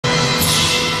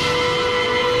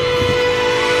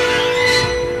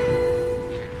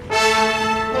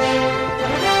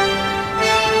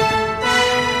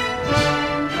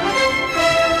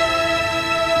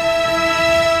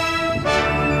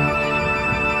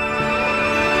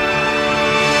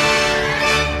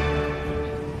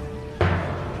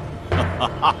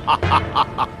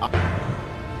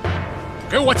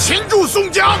我擒住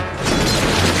宋江！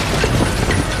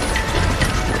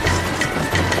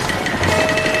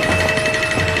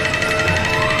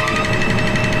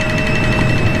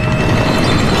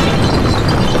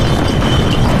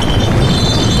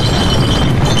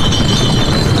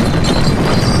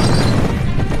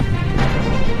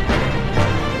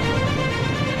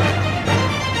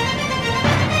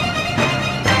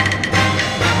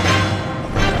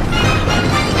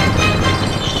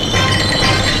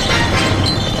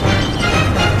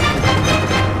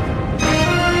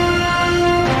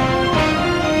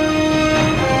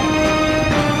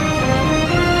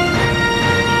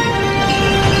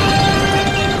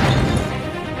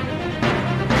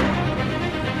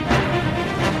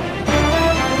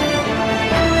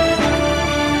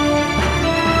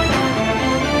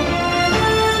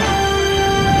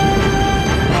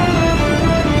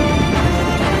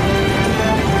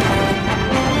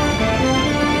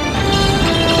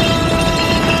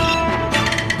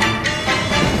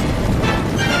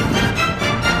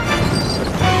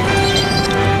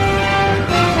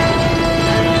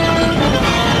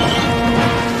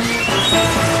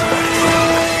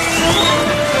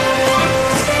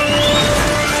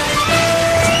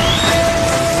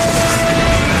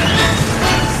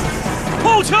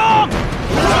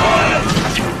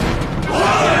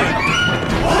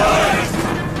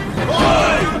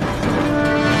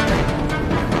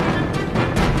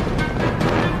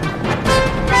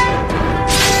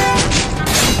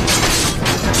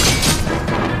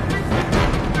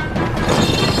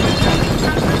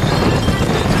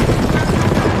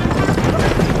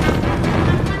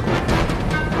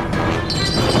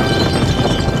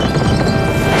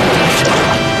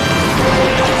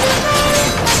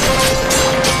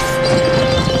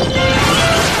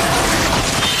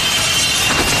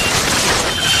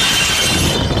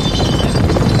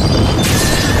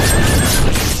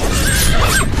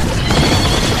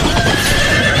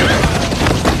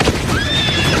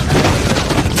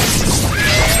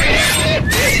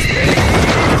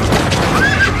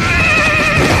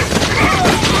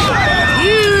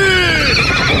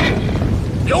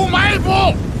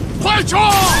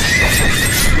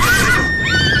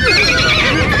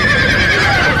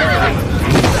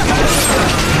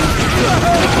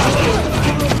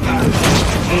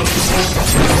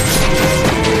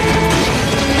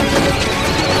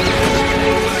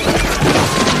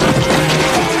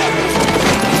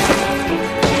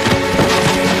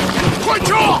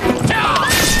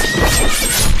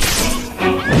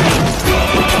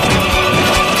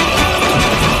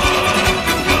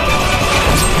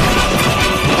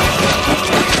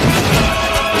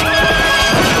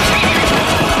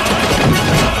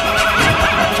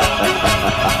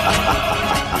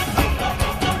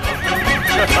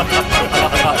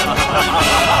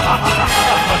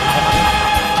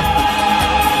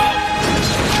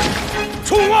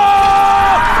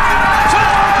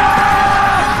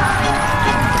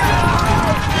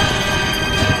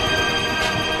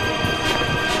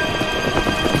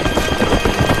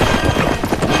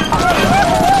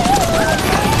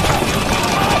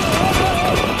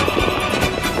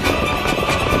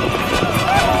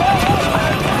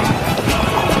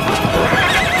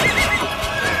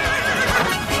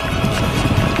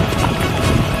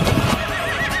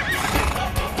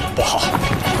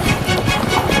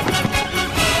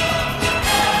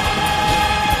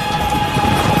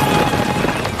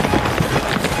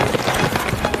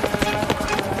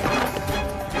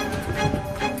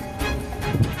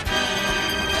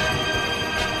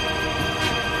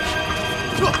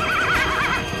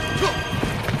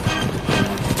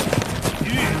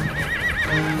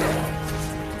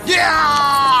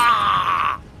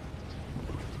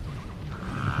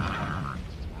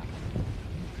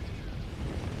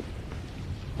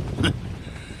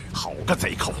 好个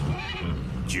贼寇，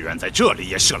居然在这里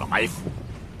也设了埋伏。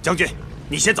将军，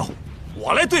你先走，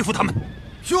我来对付他们。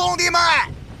兄弟们，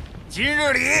今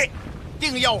日里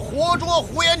定要活捉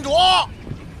呼延灼。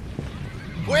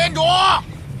呼延灼，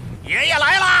爷爷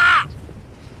来啦！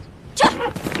这。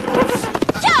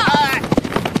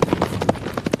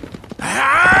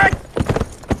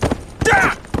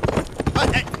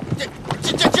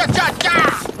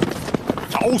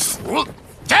 找死！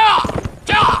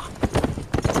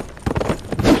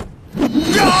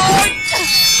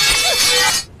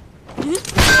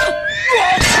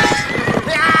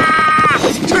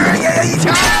吃爷爷一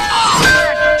枪！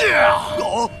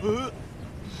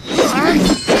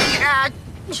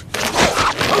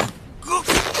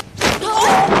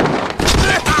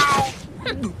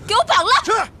给我绑了！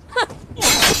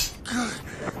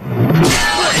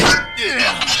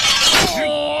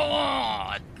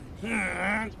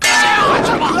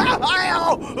哎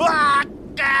呦！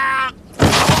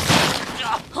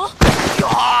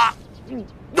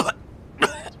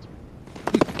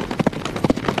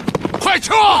快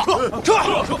撤！撤！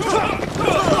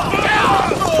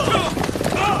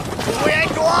朱元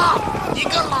卓，你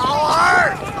个老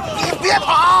儿，你别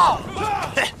跑！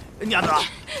娘子，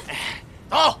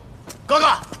走，哥哥，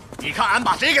你看俺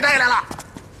把谁给带来了？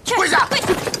跪下！跪下！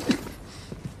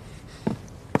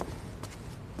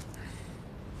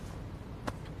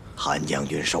韩将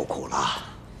军受苦了。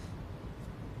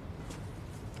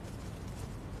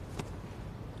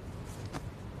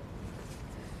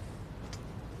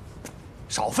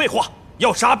少废话，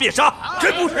要杀便杀，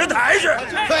这不识抬举。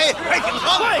嘿，还挺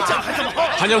横，这样还这么好？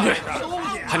韩将军，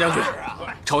韩将军，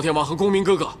朝天王和公明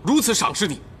哥哥如此赏识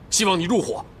你，希望你入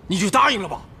伙，你就答应了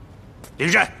吧？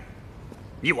林山，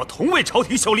你我同为朝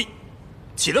廷效力，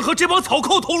岂能和这帮草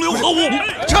寇同流合污？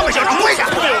这么小声，跪下！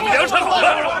对我们梁山好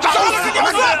了，找死你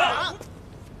们！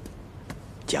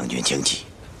将军请起。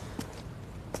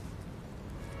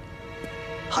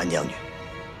韩将军，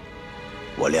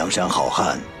我梁山好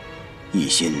汉一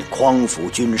心匡扶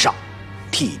君上，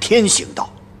替天行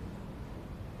道，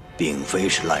并非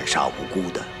是滥杀无辜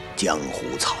的江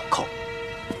湖草寇。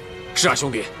是啊，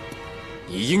兄弟，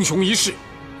你英雄一世，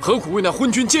何苦为那昏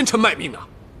君奸臣卖命啊？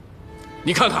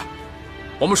你看看，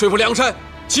我们水泊梁山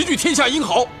齐聚天下英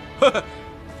豪，呵呵，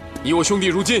你我兄弟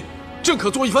如今正可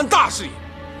做一番大事业。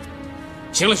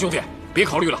行了，兄弟，别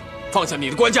考虑了，放下你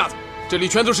的官架子，这里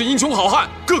全都是英雄好汉，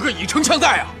个个以诚相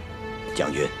待啊！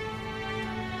将军，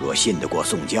若信得过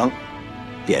宋江，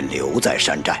便留在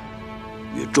山寨，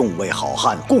与众位好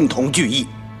汉共同聚义。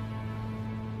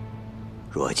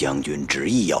若将军执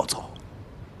意要走，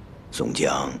宋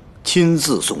江亲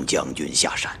自送将军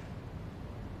下山。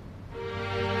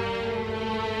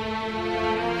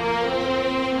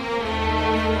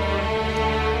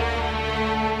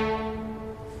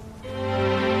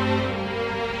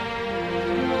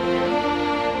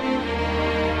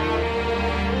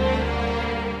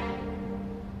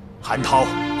韩涛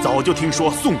早就听说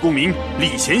宋公明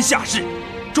礼贤下士，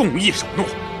重义守诺。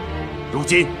如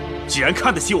今既然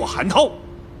看得起我韩涛，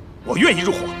我愿意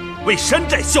入伙，为山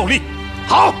寨效力。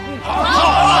好，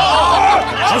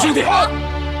好兄弟，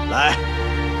来，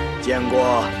见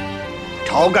过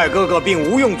晁盖哥哥并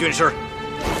吴用军师。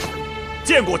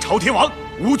见过朝天王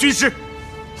吴军师。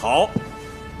好，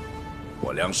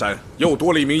我梁山又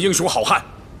多了一名英雄好汉，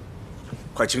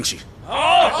快请起。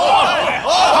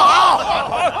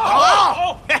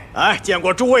来，见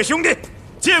过诸位兄弟，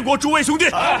见过诸位兄弟。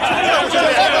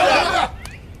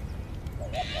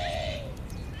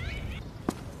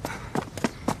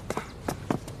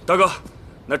大哥，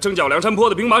那征剿梁山泊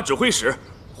的兵马指挥使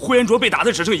呼延灼被打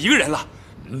的只剩一个人了，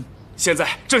现在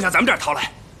正向咱们这儿逃来。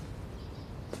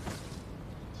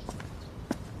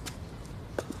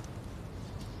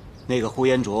那个呼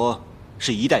延灼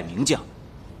是一代名将，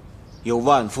有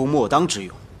万夫莫当之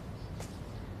勇。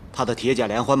他的铁甲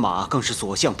连环马更是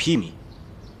所向披靡，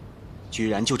居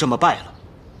然就这么败了。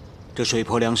这水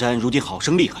泊梁山如今好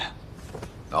生厉害啊！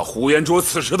那呼延灼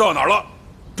此时到哪儿了？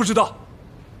不知道。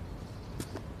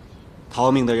逃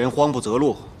命的人慌不择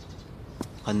路，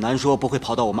很难说不会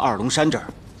跑到我们二龙山这儿。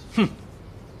哼，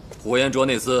呼延灼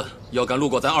那厮要敢路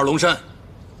过咱二龙山，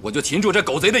我就擒住这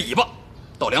狗贼的尾巴，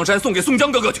到梁山送给宋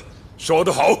江哥哥去。说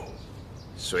得好，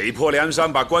水泊梁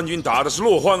山把官军打的是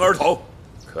落荒而逃，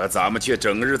可咱们却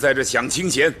整日在这享清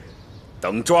闲，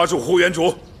等抓住呼延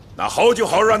灼，那好酒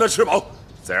好让他吃饱，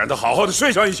再让他好好的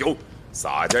睡上一宿，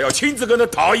洒家要亲自跟他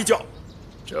打一架，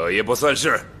这也不算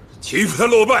是欺负他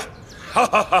落败。哈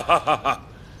哈哈哈哈哈！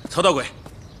曹道鬼，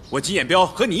我金眼彪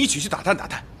和你一起去打探打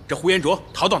探，这呼延灼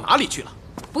逃到哪里去了？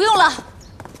不用了。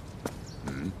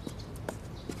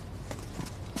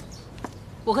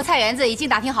我和蔡园子已经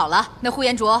打听好了，那呼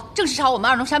延灼正是朝我们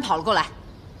二龙山跑了过来。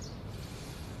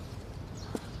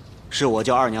是我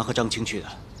叫二娘和张青去的，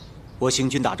我行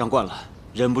军打仗惯了，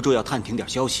忍不住要探听点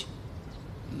消息。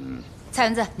蔡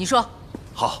园子，你说。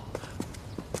好，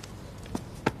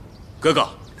哥哥，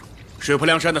水泊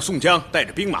梁山的宋江带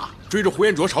着兵马追着呼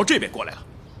延灼朝这边过来了，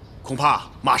恐怕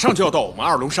马上就要到我们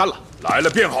二龙山了。来了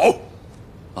便好。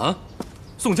啊，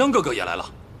宋江哥哥也来了。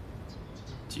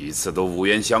几次都无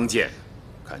缘相见，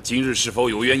看今日是否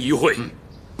有缘一会。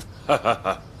哈哈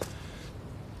哈。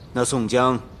那宋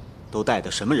江都带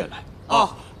的什么人来？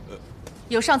哦，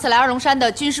有上次来二龙山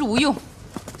的军师吴用，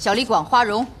小李广花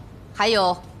荣，还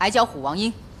有矮脚虎王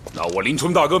英。那我林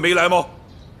冲大哥没来吗？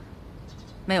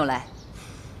没有来。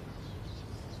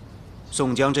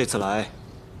宋江这次来，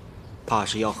怕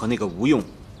是要和那个吴用，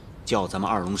叫咱们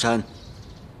二龙山，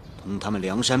同他们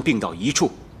梁山并到一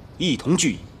处，一同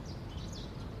聚义。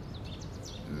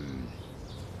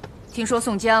听说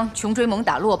宋江穷追猛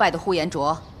打落败的呼延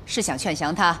灼，是想劝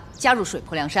降他加入水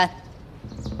泊梁山。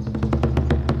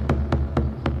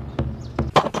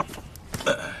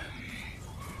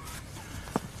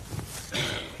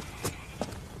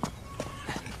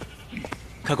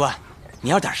客官，你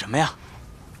要点什么呀？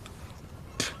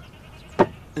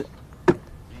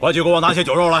快去给我拿些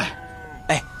酒肉来。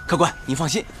哎，客官，你放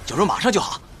心，酒肉马上就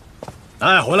好。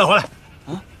哎，回来。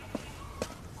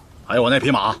还有我那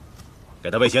匹马，给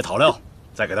他喂些草料，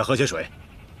再给他喝些水。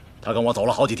他跟我走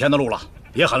了好几天的路了，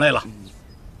也很累了。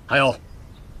还有，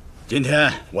今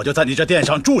天我就在你这店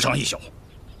上住上一宿，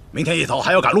明天一早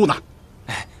还要赶路呢。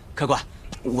哎，客官，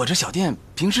我这小店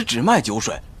平时只卖酒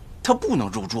水，他不能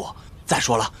入住。再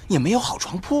说了，也没有好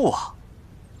床铺啊。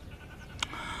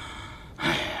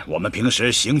哎，我们平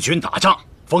时行军打仗，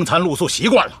风餐露宿习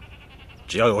惯了，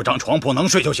只要有张床铺能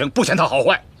睡就行，不嫌它好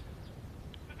坏。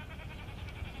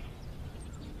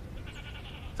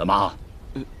怎么？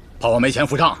怕我没钱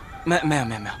付账？没有。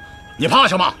你怕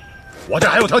什么？我这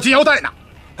还有条金腰带呢。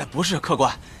哎，不是，客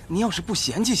官，您要是不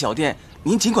嫌弃小店，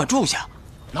您尽管住下。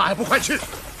那还不快去？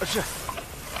是。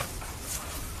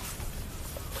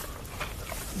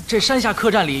这山下客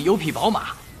栈里有匹宝马，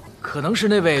可能是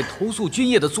那位投宿军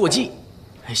业的坐骑。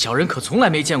小人可从来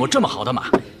没见过这么好的马，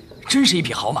真是一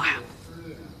匹好马呀！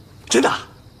真的，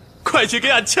快去给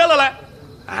俺牵了来！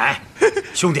哎，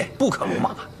兄弟，不可鲁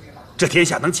莽啊！这天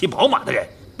下能骑宝马的人，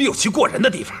必有其过人的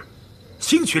地方。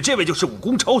兴许这位就是武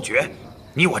功超绝，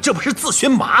你我这不是自寻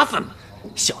麻烦吗？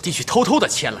小弟去偷偷的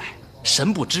牵来，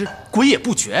神不知鬼也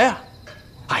不觉呀。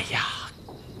哎呀，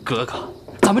哥哥，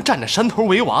咱们站着山头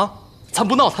为王，咱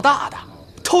不闹他大的，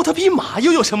偷他匹马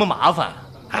又有什么麻烦？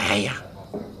哎呀，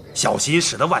小心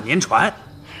驶得万年船。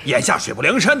眼下水泊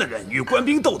梁山的人与官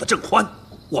兵斗得正欢，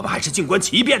我们还是静观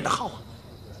其变的好啊。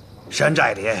山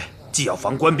寨里既要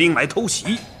防官兵来偷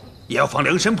袭，也要防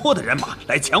梁山泊的人马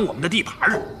来抢我们的地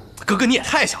盘。哥哥，你也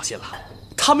太小心了，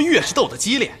他们越是斗得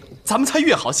激烈，咱们才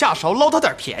越好下手捞他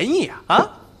点便宜呀！啊！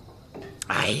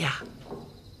哎呀，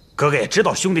哥哥也知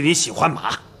道兄弟你喜欢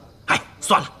马，哎，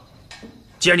算了，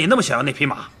既然你那么想要那匹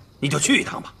马，你就去一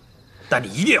趟吧，但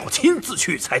你一定要亲自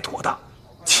去才妥当，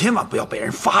千万不要被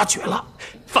人发觉了。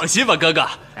放心吧，哥哥。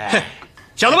哎，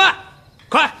小子们，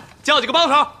快叫几个帮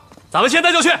手，咱们现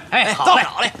在就去。哎，好嘞，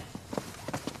好嘞。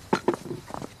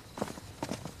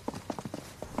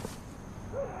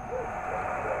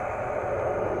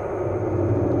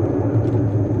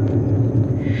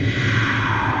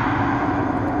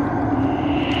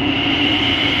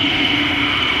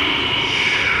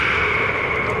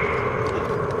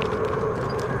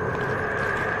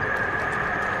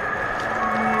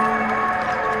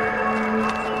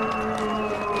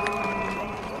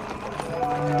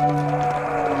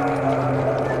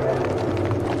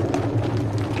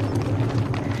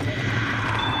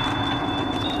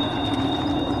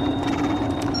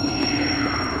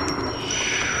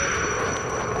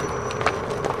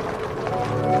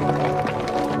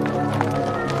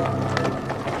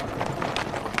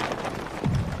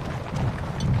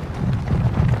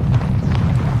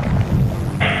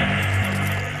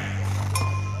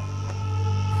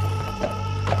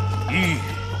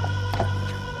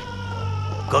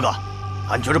哥哥，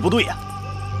俺觉着不对呀。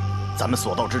咱们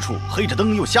所到之处黑着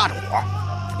灯又瞎着火，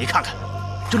你看看，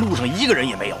这路上一个人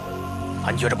也没有，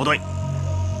俺觉着不对。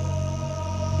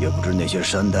也不知那些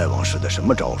山大王使的什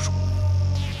么招数，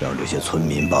让这些村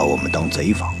民把我们当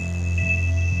贼放。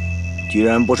既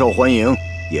然不受欢迎，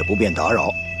也不便打扰，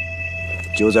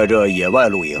就在这野外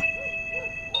露营。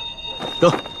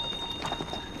走。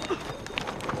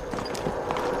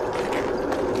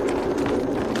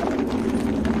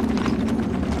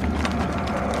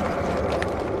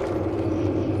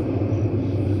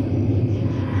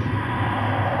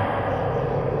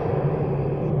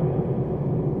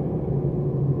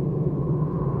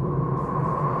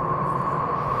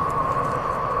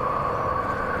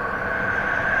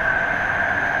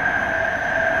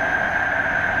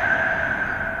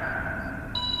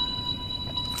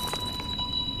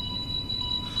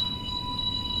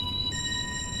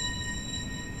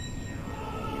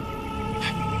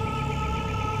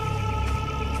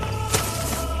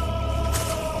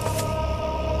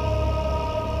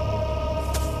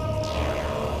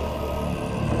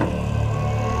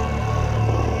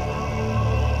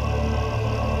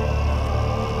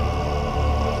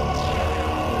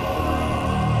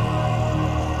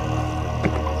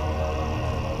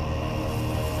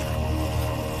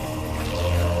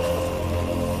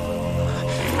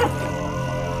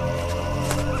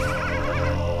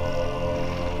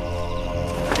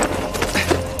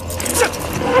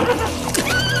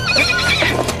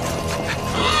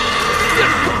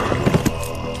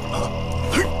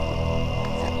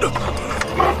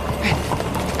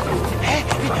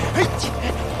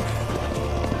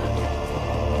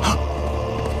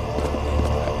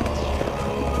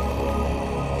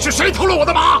是谁偷了我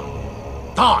的马？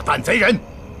大胆贼人，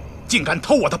竟敢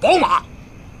偷我的宝马！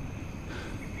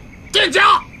店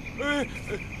家，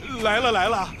来了来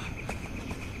了。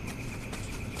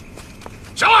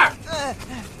小二，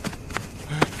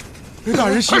大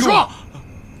人息怒，快说，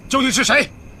究竟是谁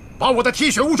把我的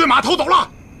铁血乌骓马偷走了？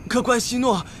客官息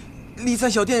怒，离咱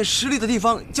小店10里的地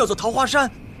方叫做桃花山，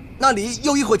那里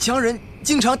有一伙强人，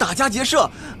经常打家劫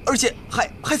舍，而且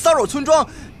还骚扰村庄，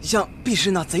想必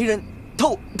是那贼人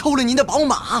偷了您的宝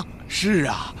马。是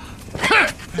啊。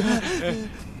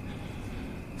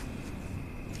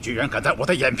居然敢在我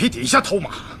的眼皮底下偷马，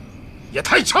也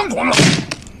太猖狂了！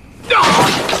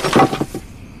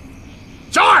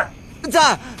小二，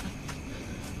在。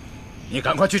你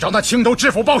赶快去找那青州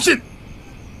知府报信，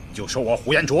就说我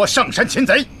呼延灼上山擒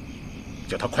贼，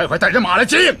叫他快带人马来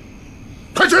接应。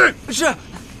快去！是。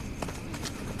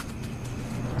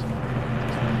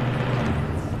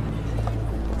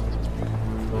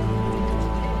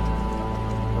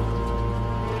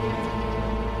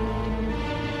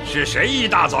是谁一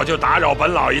大早就打扰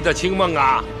本老爷的清梦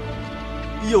啊？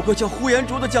有个叫呼延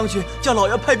灼的将军，叫老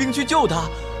爷派兵去救他。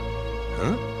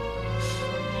嗯，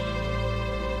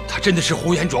他真的是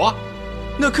呼延灼？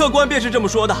那客官便是这么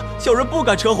说的，小人不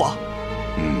敢扯谎。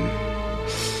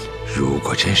如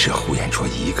果真是呼延灼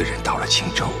一个人到了青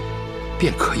州，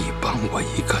便可以帮我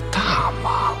一个大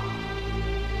忙。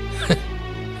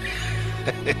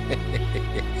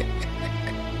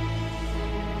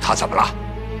他怎么了？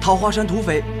桃花山土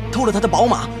匪偷了他的宝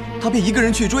马，他便一个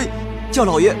人去追，叫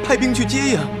老爷派兵去接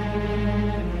应。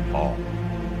哦，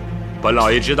本老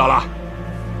爷知道了，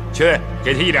去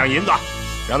给他1两银子，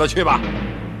让他去吧。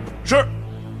是。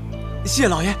谢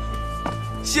老爷，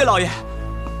谢老爷。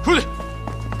出去。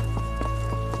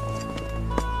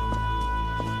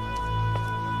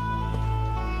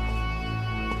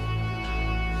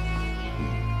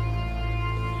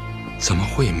怎么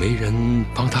会没人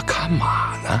帮他看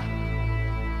马呢？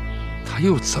他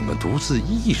又怎么独自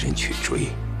一人去追？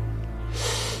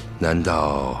难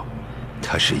道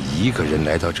他是一个人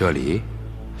来到这里？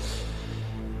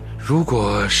如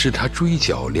果是他追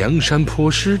剿梁山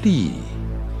泊失利，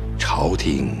朝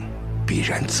廷必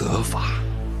然责罚。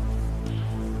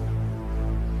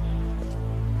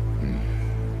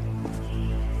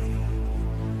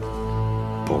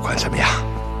不管怎么样，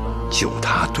救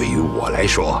他对于我来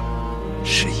说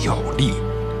是有利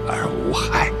而无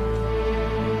害。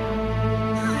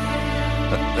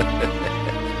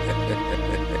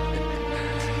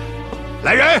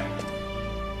来人，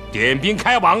点兵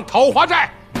开往桃花寨。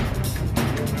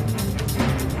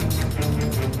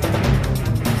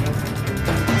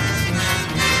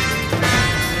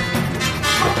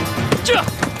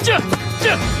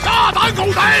这大胆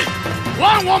狗贼，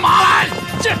还我马来！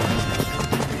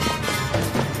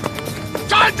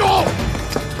站住！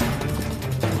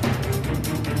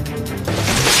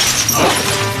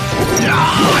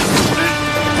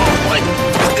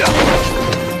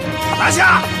拿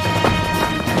下！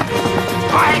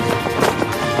快！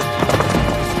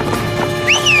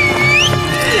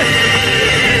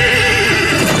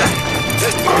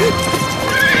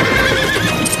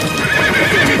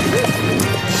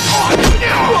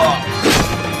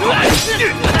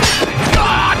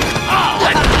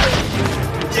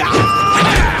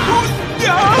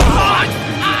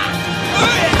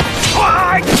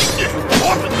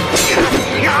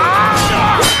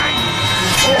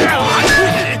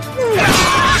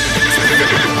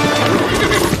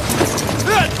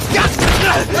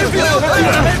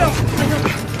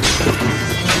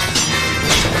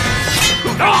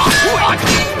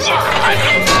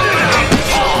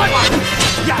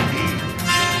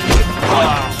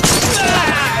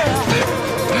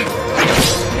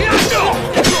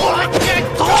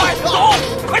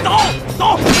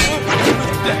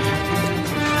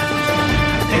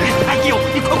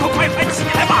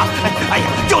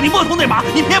你莫头那马，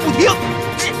你偏不听。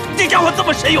这家伙这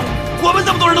么神勇，我们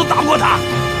这么多人都打不过他。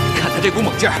看他这股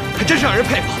猛劲儿，还真是让人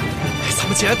佩服。咱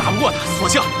们既然打不过他，索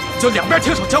性就两边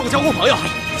停手，交个朋友。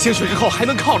兴许日后还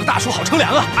能靠着大叔好乘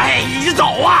凉啊！哎，你走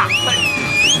啊！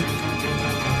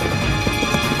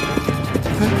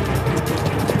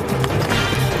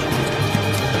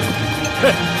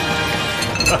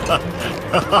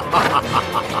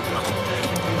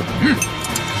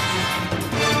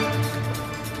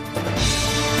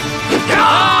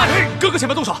哥哥前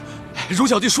面动手，容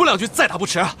小弟说两句，再打不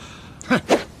迟。哼，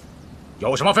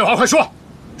有什么废话快说，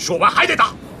说完还得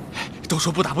打。都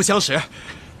说不打不相识，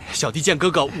小弟见哥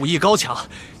哥武艺高强，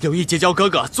有意结交哥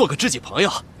哥，做个知己朋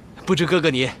友。不知哥哥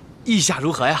你意下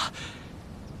如何呀？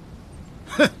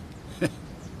哼，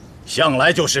向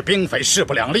来就是兵匪势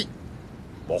不两立。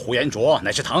我呼延灼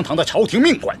乃是堂堂的朝廷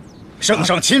命官，圣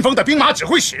上亲封的兵马指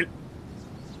挥使，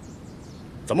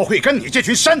怎么会跟你这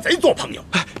群山贼做朋友？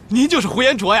您就是胡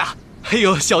延灼呀！哎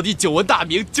呦，小弟久闻大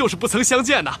名，就是不曾相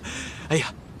见呐。哎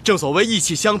呀，正所谓义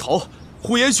气相投，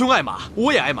胡延兄爱马，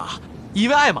我也爱马，因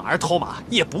为爱马而偷马，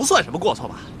也不算什么过错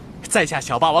吧。在下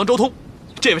小霸王周通，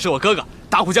这位是我哥哥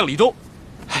打虎将李忠。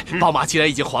宝马既然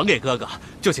已经还给哥哥，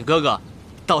就请哥哥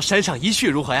到山上一叙，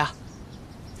如何呀？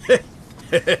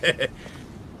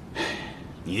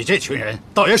你这群人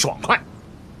倒也爽快。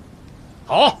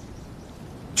好，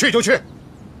去就去，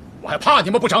我还怕你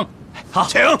们不成？好，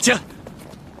请。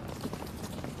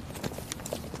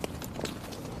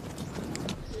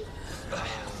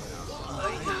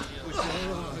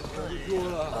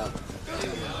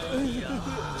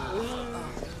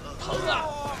疼啊！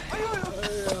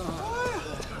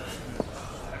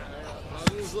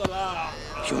疼死了！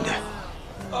兄弟，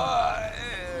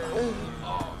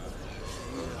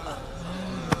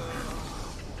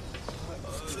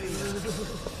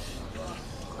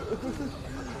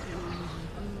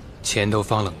前头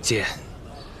放冷箭，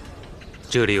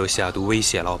这里又下毒威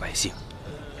胁老百姓，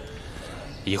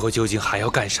以后究竟还要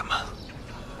干什么？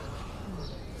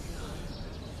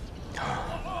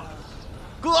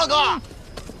哥哥，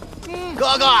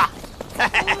哥哥，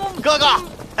哥哥，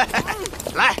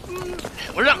来，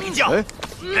我让你叫，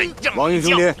王英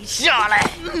兄弟，下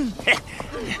来。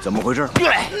怎么回事？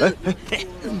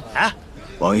啊，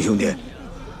王英兄弟，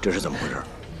这是怎么回事？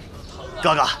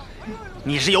哥哥，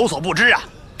你是有所不知啊，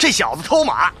这小子偷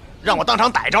马，让我当场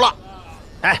逮着了。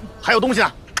哎，还有东西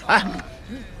呢，哎，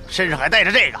身上还带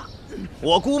着这个，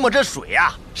我估摸这水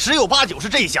啊，十有八九是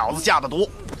这小子下的毒。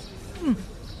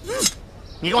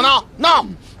你给我闹闹！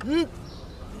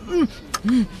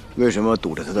为什么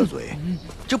堵着他的嘴？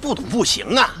这不堵不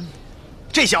行啊！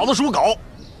这小子属狗，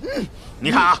你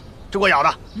看啊，这给我咬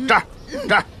的，这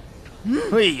儿，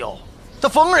哎呦，他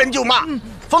逢人就骂，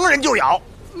逢人就咬，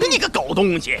你个狗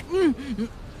东西！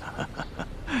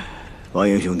王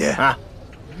英兄弟啊，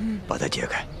把他解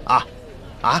开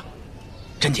啊，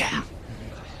真解呀！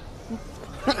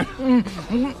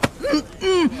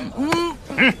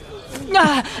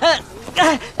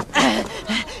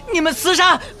你们厮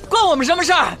杀关我们什么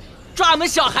事儿？抓我们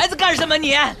小孩子干什么？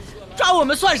你抓我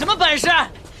们算什么本事？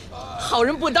好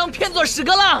人不当偏做屎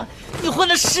壳郎！你混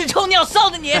得屎臭尿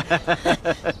臊的你！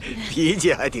脾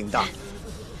气还挺大。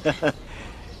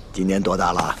今年多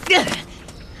大了？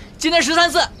今年13、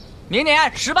14，明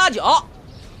年18、19。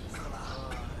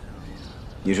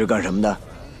你是干什么的？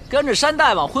跟着山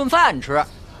大王混饭吃。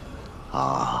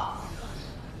啊，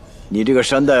你这个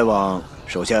山大王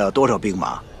手下有多少兵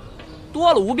马？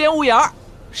多了无边无沿，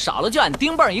少了就俺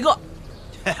丁蹦一个。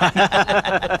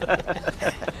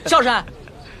孝山，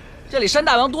这里山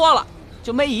大王多了，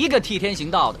就没一个替天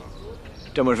行道的。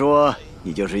这么说，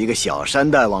你就是一个小山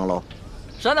大王喽？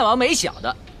山大王没小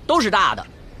的，都是大的。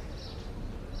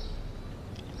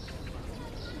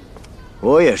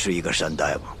我也是一个山大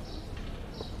王，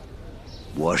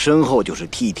我身后就是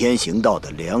替天行道的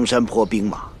梁山坡兵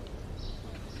马。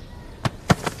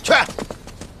去，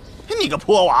你个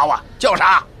破娃娃，叫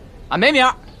啥？俺没名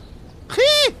儿。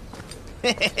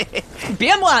嘿，你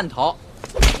别摸俺头，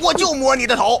我就摸你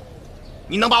的头，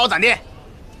你能把我咋地？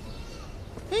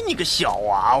哎，你个小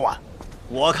娃娃，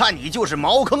我看你就是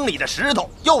茅坑里的石头，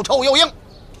又臭又硬，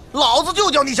老子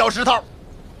就叫你小石头。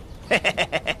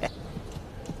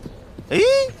哎，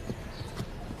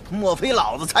莫非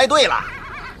老子猜对了？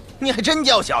你还真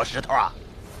叫小石头啊？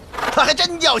他还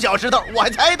真叫小石头，我还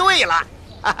猜对了。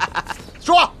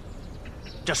说，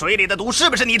这水里的毒是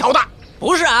不是你投的？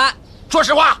不是俺。说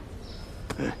实话。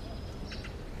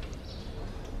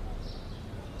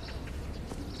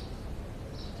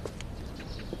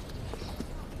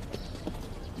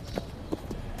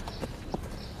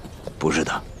不是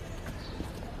的。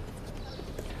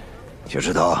小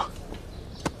石头，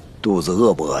肚子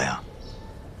饿不饿呀？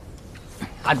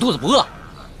俺肚子不饿。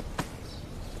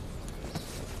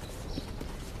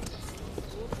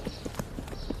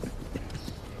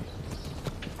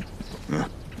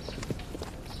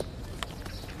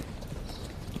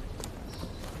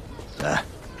来，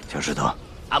小石头。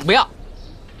俺不要，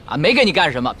俺没给你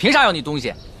干什么，凭啥要你东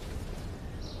西？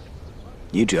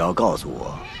你只要告诉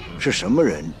我，是什么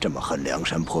人这么恨梁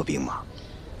山坡兵马？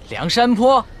梁山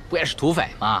坡不也是土匪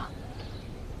吗？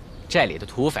这里的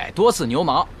土匪多似牛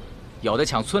毛，有的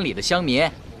抢村里的乡民，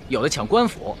有的抢官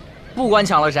府。不管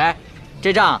抢了谁，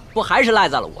这账不还是赖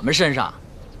在了我们身上？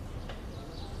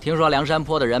听说梁山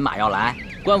坡的人马要来，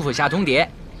官府下通牒，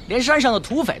连山上的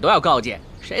土匪都要告诫，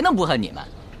谁能不恨你们？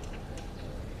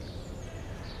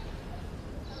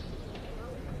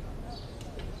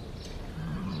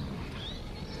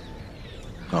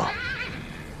哦，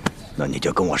那你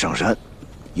就跟我上山，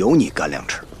有你干粮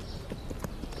吃。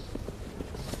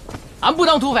俺不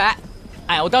当土匪，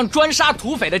俺要当专杀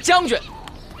土匪的将军。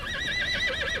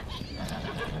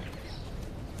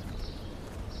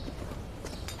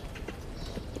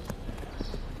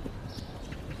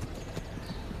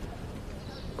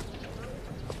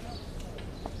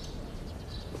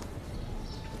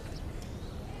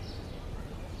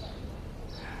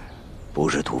不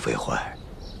是土匪坏，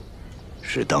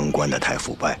是当官的太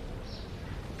腐败。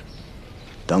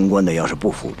当官的要是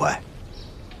不腐败，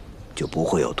就不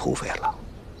会有土匪了。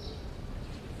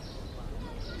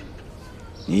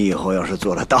你以后要是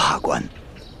做了大官，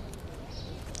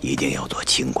一定要做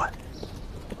清官。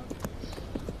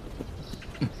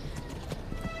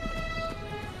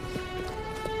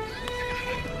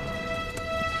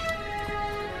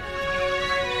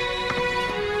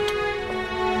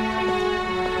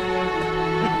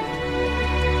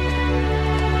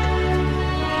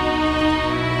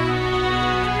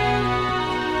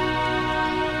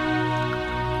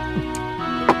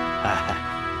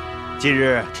近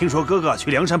日听说哥哥去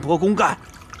梁山泊公干，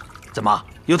怎么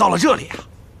又到了这里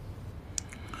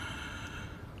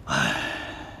啊？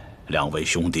两位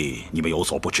兄弟，你们有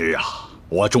所不知啊，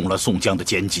我中了宋江的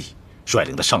奸计，率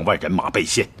领的上万人马被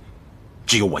陷，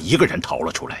只有我一个人逃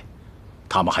了出来，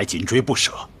他们还紧追不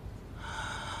舍。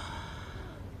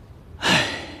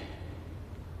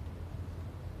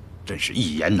真是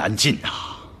一言难尽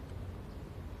啊！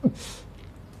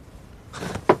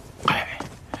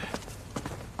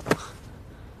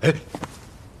哎，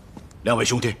两位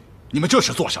兄弟，你们这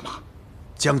是做什么？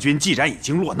将军既然已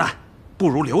经落难，不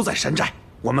如留在山寨，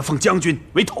我们奉将军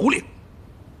为头领。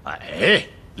哎，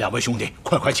两位兄弟，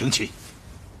快请起。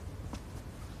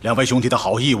两位兄弟的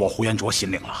好意，我呼延灼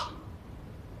心领了。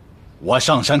我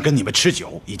上山跟你们吃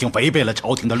酒，已经违背了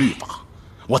朝廷的律法，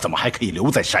我怎么还可以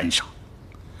留在山上？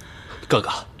哥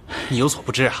哥，你有所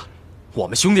不知啊，我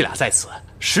们兄弟俩在此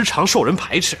时常受人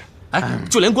排斥，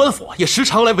就连官府也时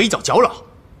常来围剿搅扰。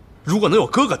如果能有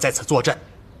哥哥在此坐镇，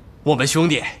我们兄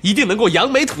弟一定能够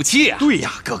扬眉吐气啊！对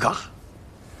呀，哥哥。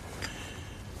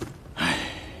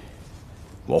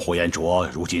我呼延灼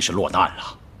如今是落难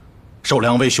了，受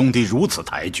两位兄弟如此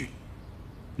抬举，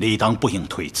理当不应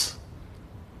推辞。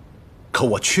可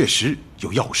我确实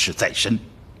有要事在身，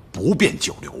不便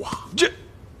久留啊。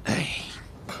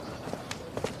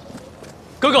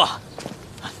哥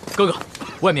哥，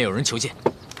外面有人求见。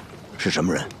是什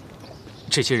么人？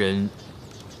这些人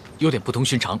有点不同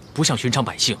寻常，不像寻常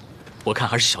百姓，我看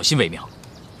还是小心为妙。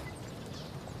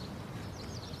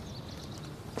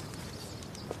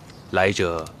来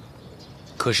者，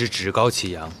可是趾高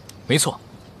气扬？没错。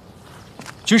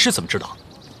军师怎么知道？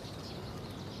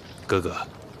哥哥，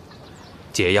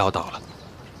解药到了。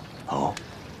哦，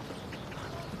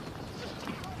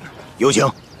有请。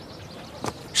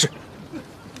是。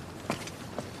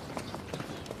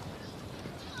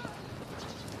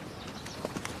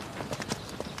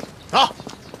走。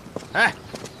哎，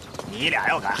你俩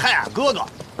要敢害俺哥哥，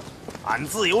俺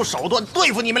自有手段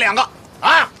对付你们两个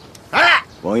啊！哎，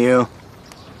王英。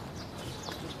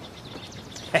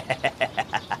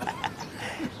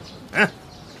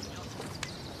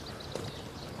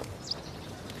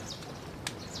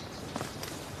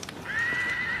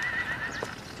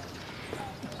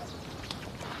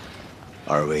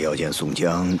二位要见宋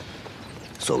江，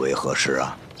所为何事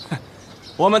啊？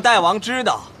我们大王知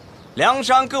道，梁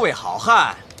山各位好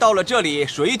汉到了这里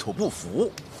水土不服，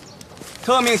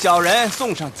特命小人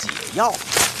送上解药，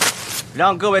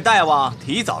让各位大王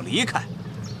提早离开。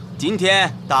今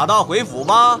天打道回府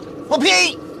吧。我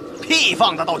呸！屁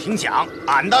放的倒挺响，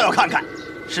俺倒要看看，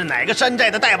是哪个山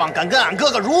寨的大王敢跟俺哥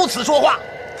哥如此说话。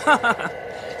哈哈哈，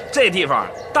这地方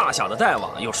大小的大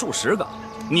王有数十个。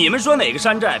你们说哪个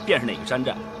山寨便是哪个山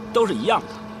寨，都是一样的。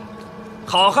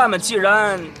好汉们既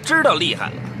然知道厉害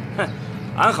了，哼，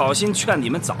俺好心劝你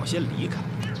们早些离开，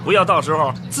不要到时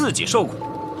候自己受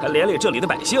苦，还连累这里的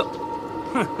百姓。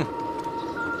哼！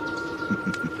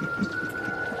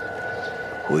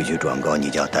回去转告你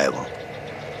家大王，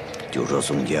就说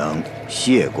宋江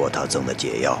谢过他赠的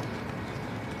解药，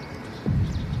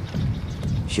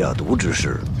下毒之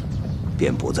事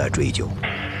便不再追究。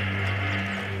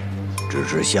只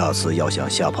是下次要想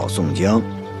吓跑宋江，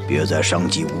别再伤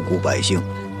及无辜百姓，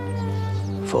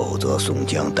否则宋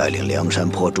江带领梁山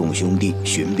泊众兄弟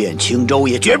寻遍青州，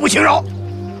也绝不轻饶。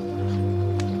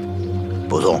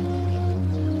不送。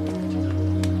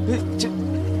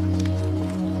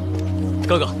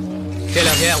哥哥，这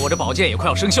两天我这宝剑也快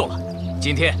要生锈了，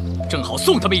今天正好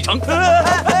送他们一程。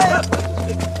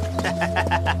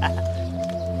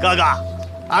哥哥，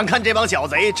俺看这帮小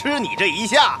贼吃你这一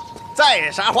下，再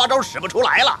也啥花招使不出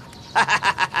来了。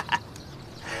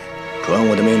传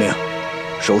我的命令，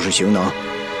收拾行囊，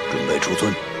准备出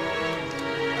村。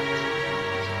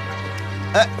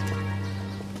哎，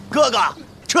哥哥，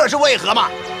这是为何吗？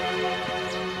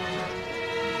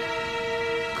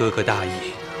哥哥大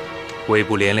义，为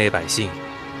不连累百姓，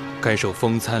甘受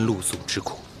风餐露宿之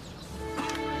苦。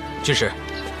军师，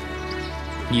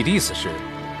你的意思是，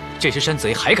这些山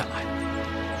贼还敢来？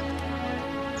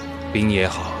兵也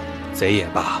好，贼也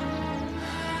罢，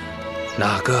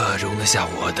哪个容得下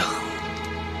我等？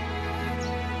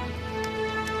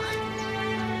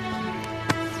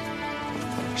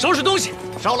收拾东西，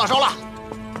收了，收了。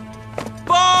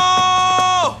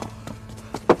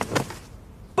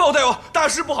报大王，大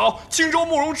事不好！青州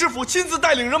慕容知府亲自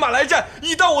带领人马来战，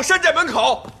已到我山寨门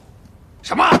口。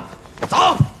什么？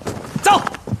走，走！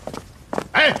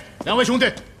哎，两位兄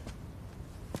弟，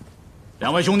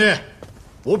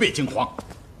不必惊慌。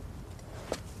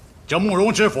这慕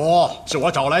容知府是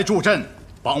我找来助阵，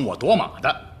帮我夺马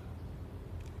的。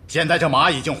现在这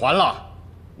马已经还了，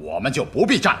我们就不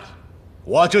必战了。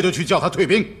我这就去叫他退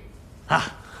兵。啊，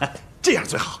这样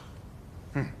最好。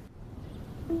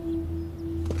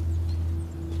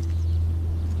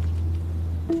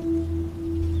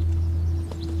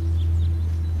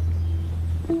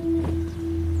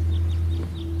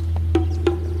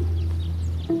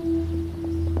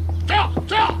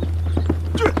这样。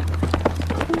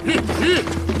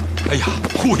哎呀，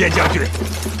呼延将军！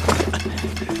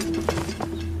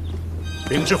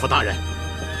禀知府大人，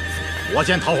我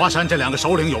见桃花山这两个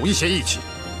首领有一些义气，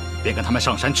便跟他们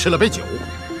上山吃了杯酒。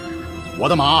我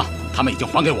的马他们已经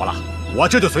还给我了，我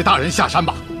这就随大人下山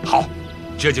吧。好，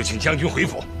这就请将军回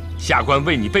府，下官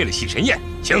为你备了喜神宴，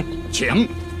请。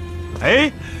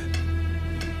哎，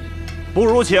不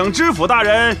如请知府大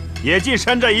人也进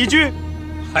山寨一聚。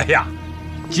哎呀，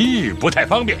今日不太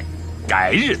方便，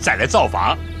改日再来造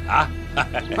访啊。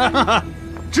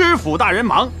知府大人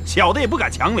忙，小的也不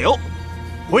敢强留。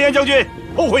呼延将军，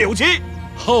后会有期。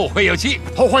后会有期。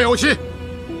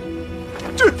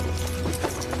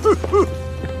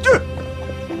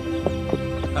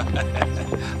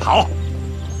好，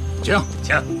请。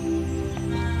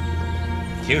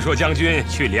听说将军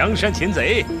去梁山擒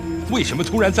贼，为什么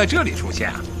突然在这里出现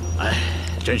啊？哎，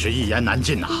真是一言难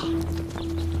尽呐。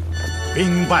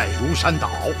兵败如山倒。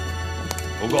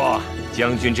不过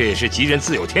将军这也是吉人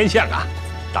自有天相啊，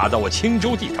打到我青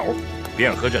州地头，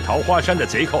便和这桃花山的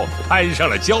贼寇攀上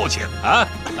了交情啊。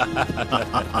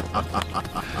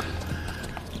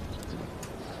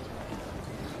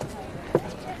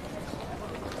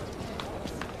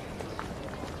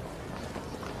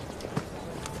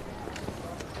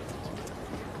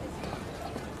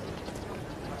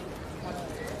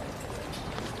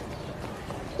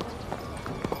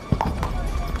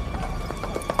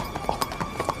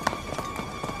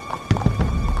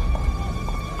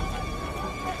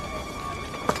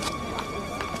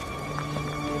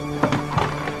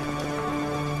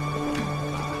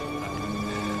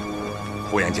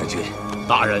呼延将军，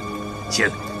大人，请。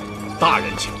大人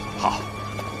请。好。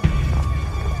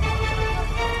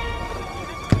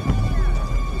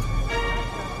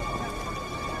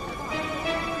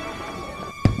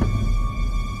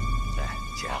哎，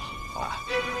请。好。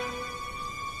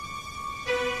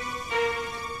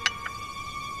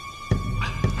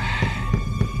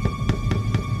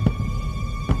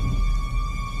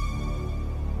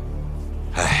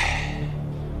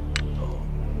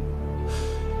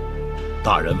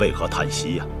大人为何叹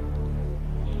息呀？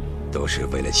都是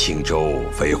为了青州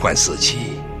为患四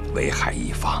起，危害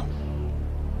一方，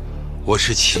我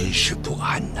是寝食不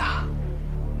安呐。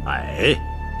哎，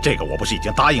这个我不是已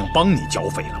经答应帮你剿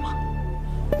匪了吗？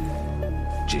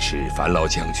只是烦劳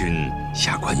将军，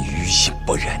下官于心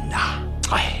不忍呐。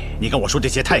哎，你跟我说这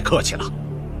些太客气了，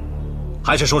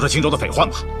还是说说青州的匪患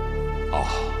吧。哦，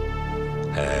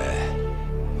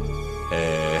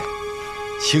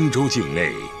青州境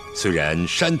内虽然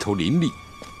山头林立，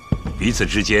彼此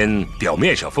之间表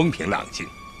面上风平浪静，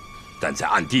但在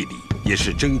暗地里也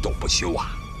是争斗不休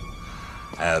啊。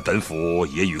本府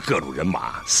也与各路人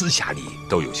马私下里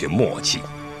都有些默契，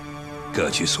各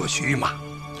取所需嘛。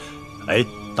哎，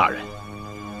大人，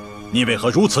你为何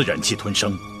如此忍气吞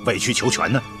声、委曲求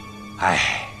全呢？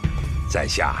哎，在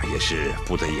下也是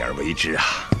不得已而为之啊。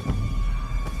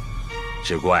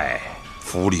只怪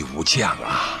府里无将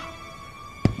啊。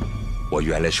我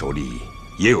原来手里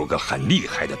也有个很厉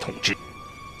害的统治，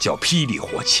叫霹雳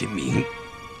火秦明，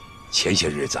前些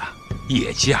日子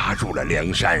也加入了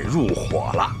梁山，入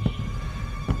伙了。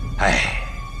哎，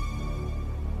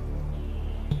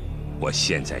我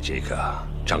现在这个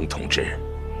张同志，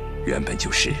原本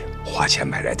就是花钱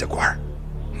买来的官儿，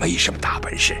没什么大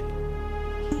本事。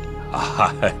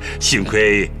啊，幸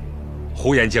亏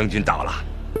呼延将军到了，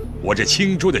我这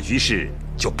青州的局势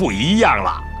就不一样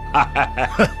了。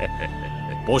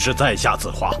不是在下自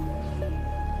夸，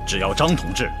只要张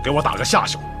同志给我打个下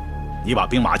手，你把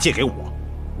兵马借给我，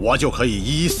我就可以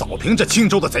一一扫平这青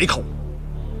州的贼寇。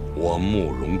我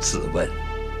慕容自问，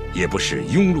也不是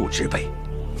庸碌之辈，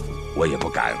我也不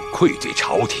敢愧对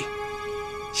朝廷。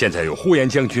现在有呼延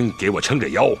将军给我撑着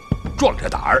腰，壮着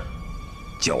胆儿，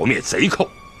剿灭贼寇，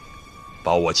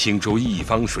保我青州一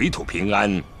方水土平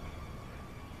安，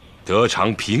得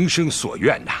偿平生所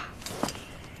愿呐。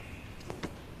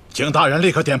请大人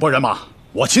立刻点拨人马，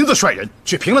我亲自率人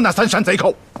去平了那3山贼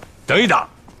寇。等一等，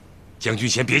将军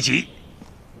先别急。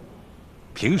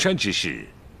平山之事，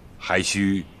还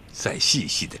需再细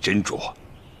细的斟酌。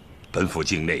本府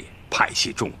境内派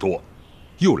系众多，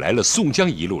又来了宋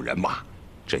江一路人马，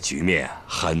这局面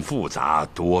很复杂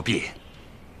多变。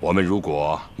我们如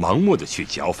果盲目的去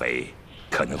剿匪，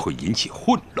可能会引起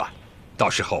混乱，到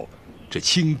时候这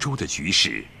青州的局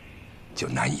势就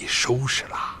难以收拾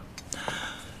了。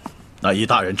那依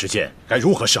大人之见，该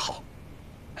如何是好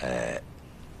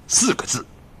？4个字：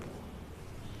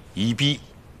一逼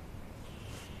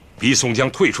宋江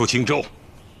退出青州。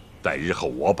待日后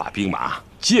我把兵马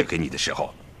借给你的时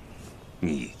候，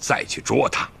你再去捉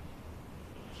他。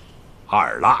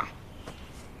2浪，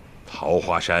桃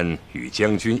花山与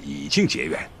将军已经结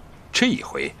怨，这一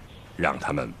回让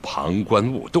他们旁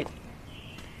观勿动。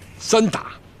3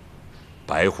打，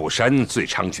白虎山最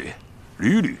猖獗，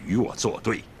屡屡与我作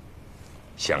对，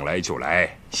想来就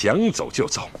来，想走就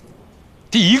走。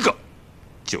第一个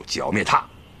就剿灭他。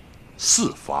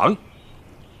4防，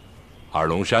二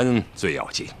龙山最要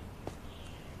紧，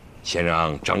先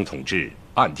让张统志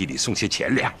暗地里送些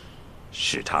钱粮，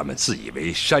使他们自以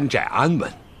为山寨安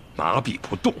稳，麻痹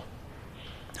不动。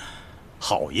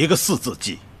好一个4字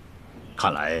计，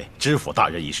看来知府大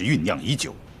人已是酝酿已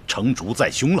久，成竹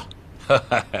在胸了。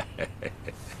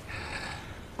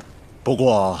不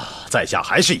过在下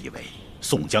还是以为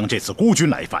宋江这次孤军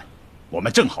来犯，我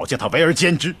们正好将他围而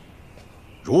歼之，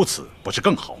如此不是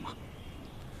更好吗？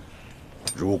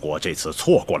如果这次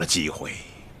错过了机会，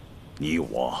你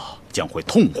我将会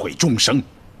痛悔终生。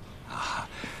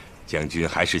将军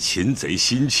还是擒贼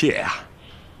心切啊！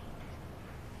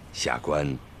下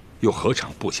官又何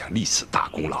尝不想立此大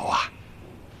功劳啊！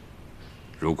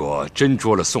如果真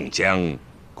捉了宋江，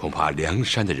恐怕梁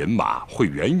山的人马会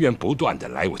源源不断的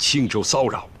来我青州骚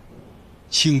扰，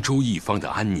青州一方的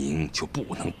安宁就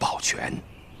不能保全。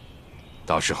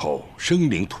到时候生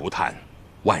灵涂炭，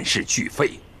万事俱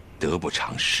废，得不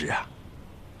偿失啊！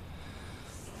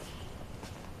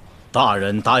大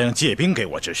人答应借兵给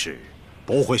我之事，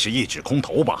不会是一纸空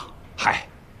头吧？嗨，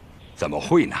怎么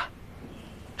会呢？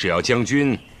只要将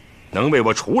军能为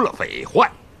我除了匪患，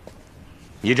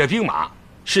你这兵马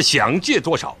是想借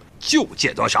多少就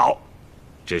借多少。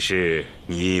只是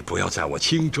你不要在我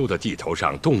青州的地头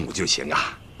上动武就行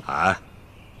啊！啊，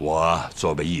我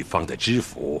作为一方的知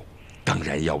府，当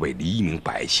然要为黎民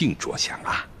百姓着想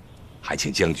啊！还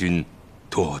请将军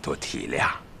多多体谅。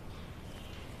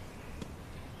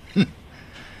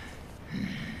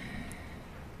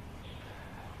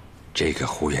这个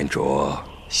呼延灼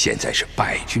现在是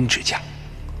败军之将，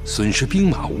损失兵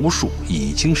马无数，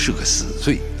已经是个死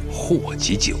罪，祸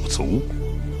及九族。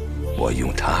我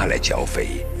用他来剿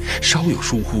匪，稍有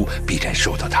疏忽，必然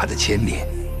受到他的牵连。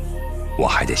我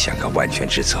还得想个万全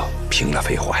之策，平了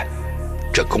匪患，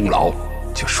这功劳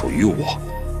就属于我。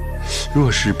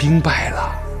若是兵败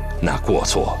了，那过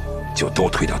错就都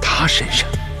推到他身上。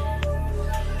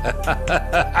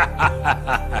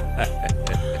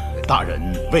大人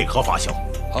为何发笑？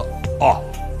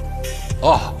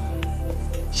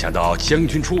想到将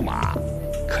军出马，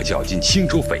可剿尽青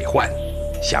州匪患，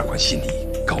下官心里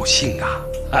高兴啊！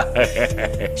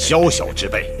小小之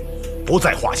辈，不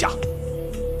在话下。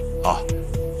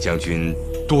将军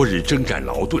多日征战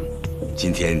劳顿，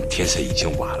今天天色已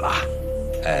经晚了，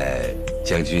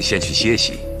将军先去歇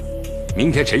息，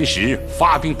明天辰时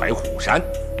发兵白虎山。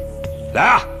来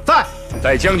啊，在，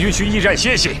带将军去驿站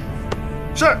歇息。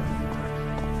是。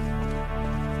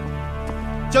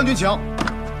将军请。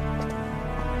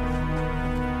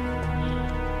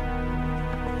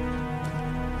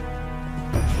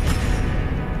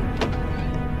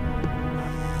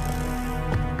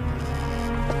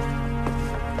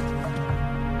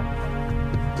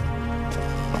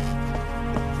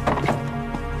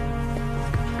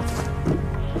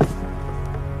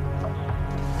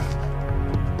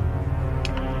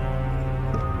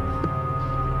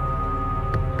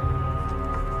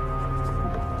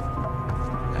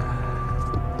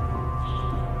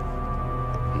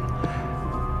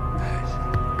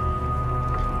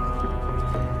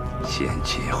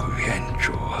呼延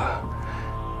灼，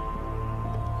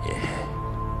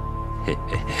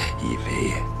以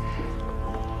为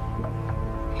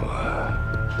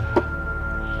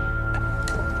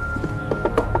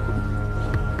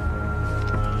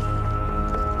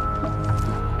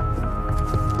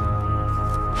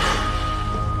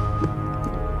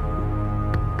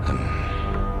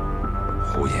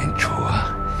呼延灼。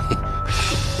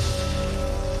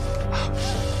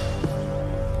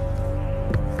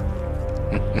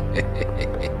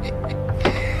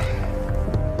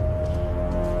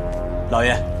老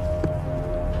爷，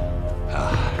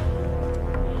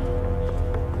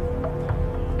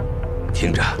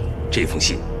听着，这封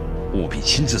信务必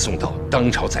亲自送到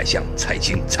当朝宰相蔡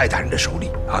京蔡大人的手里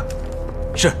啊！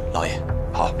是，老爷。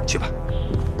好，去吧。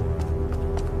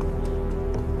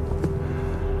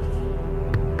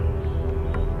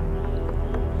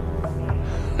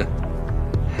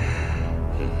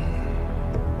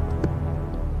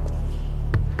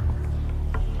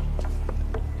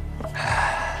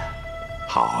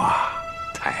好啊，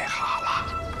太好了！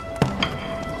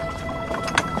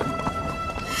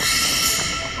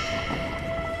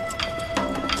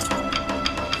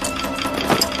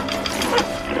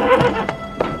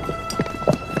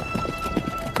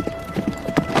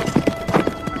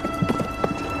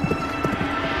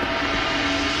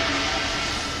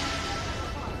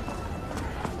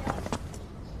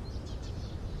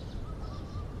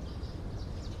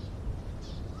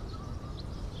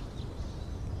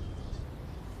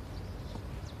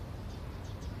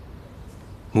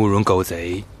慕容狗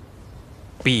贼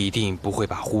必定不会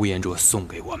把呼延灼送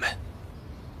给我们。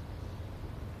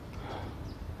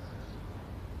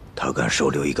他敢收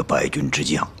留一个败军之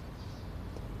将，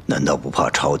难道不怕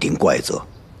朝廷怪责，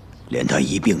连他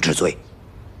一并治罪？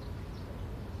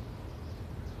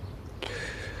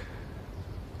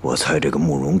我猜这个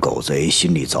慕容狗贼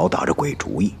心里早打着鬼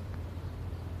主意，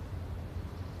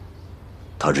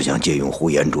他是想借用呼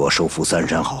延灼收服三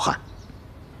山好汉。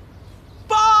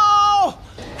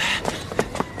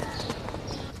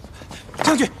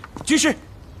将军，军师，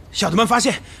小的们发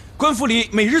现官府里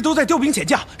每日都在调兵遣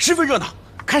将，十分热闹，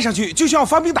看上去就像要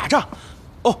发兵打仗。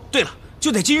哦，对了，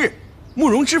就在今日，慕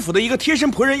容知府的一个贴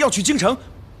身仆人要去京城，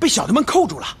被小的们扣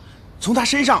住了，从他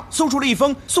身上搜出了一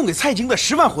封送给蔡京的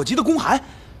10万火急的公函。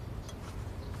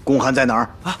公函在哪儿？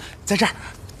啊，在这儿，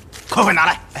快快拿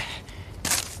来！哎。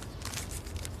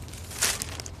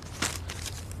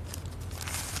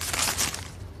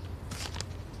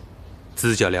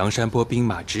自叫梁山泊兵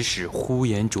马指使呼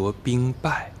延灼兵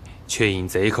败，却引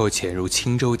贼寇潜入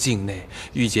青州境内，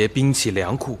欲劫兵器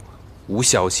粮库，吾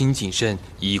小心谨慎，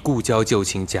以故交旧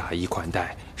情，假意款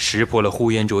待，识破了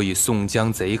呼延灼与宋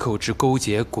江贼寇之勾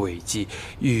结诡计，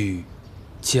欲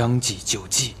将计就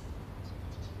计，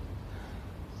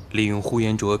利用呼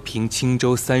延灼平青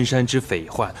州三山之匪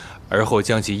患，而后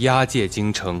将其押解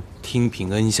京城，听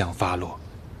凭恩相发落。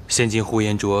现今呼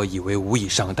延灼以为吾已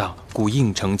上当，故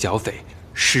应城剿匪。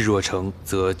事若成，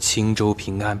则青州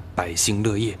平安，百姓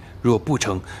乐业；若不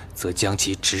成，则将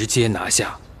其直接拿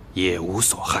下，也无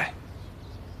所害。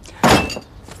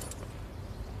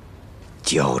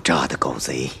狡诈的狗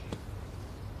贼！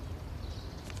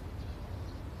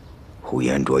呼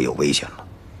延灼有危险了。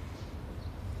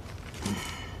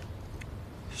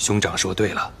兄长说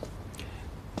对了，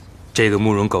这个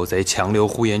慕容狗贼强留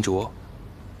呼延灼，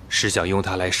是想用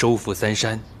他来收复三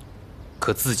山，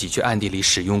可自己却暗地里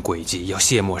使用诡计，要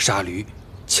卸磨杀驴，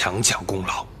强抢功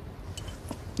劳。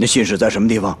那信使在什么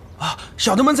地方？啊，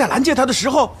小的们在拦截他的时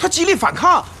候，他极力反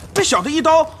抗，被小的一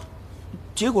刀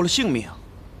结果了性命。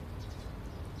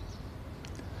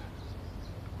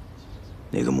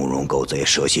那个慕容狗贼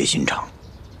蛇蝎心肠，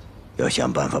要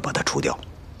想办法把他除掉。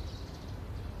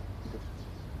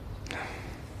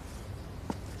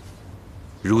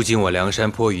如今我梁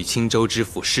山泊与青州知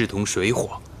府势同水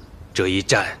火，这一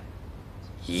战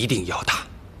一定要打。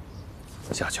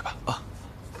下去吧。啊！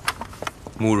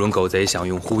慕容狗贼想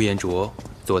用呼延灼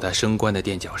做他升官的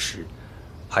垫脚石，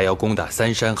还要攻打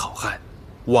三山好汉，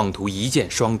妄图一箭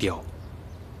双雕。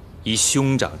依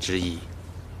兄长之意，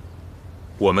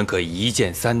我们可一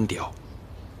箭三雕：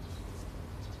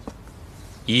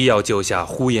一要救下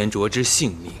呼延灼之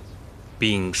性命，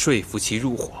并说服其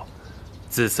入伙，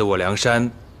自此我梁山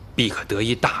必可得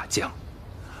一大将；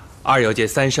二要借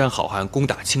三山好汉攻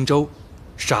打青州，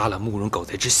杀了慕容狗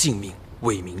贼之性命，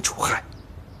为民除害；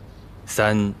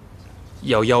三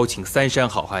要邀请三山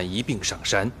好汉一并上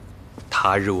山，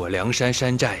他日我梁山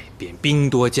山寨便兵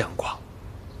多将广。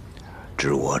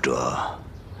知我者，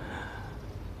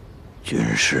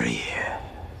军师也。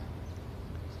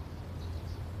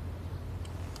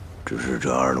只是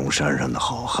这二龙山上的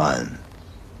好汉，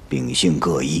秉性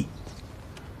各异，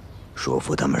说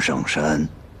服他们上山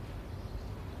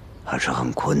还是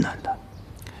很困难的。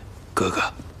哥哥，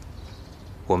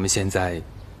我们现在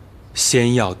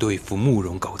先要对付慕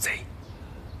容狗贼。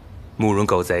慕容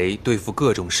狗贼对付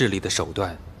各种势力的手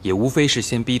段，也无非是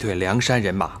先逼退梁山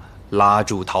人马，拉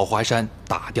住桃花山，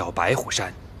打掉白虎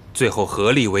山，最后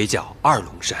合力围剿二龙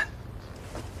山。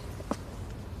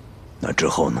那之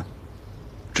后呢？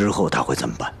之后他会怎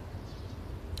么办？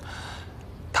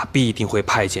他必定会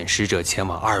派遣使者前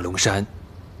往二龙山，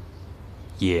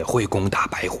也会攻打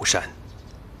白虎山。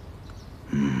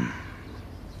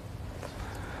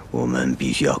我们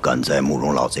必须要赶在慕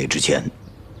容老贼之前，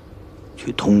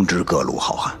去通知各路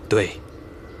好汉。对，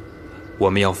我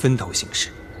们要分头行事。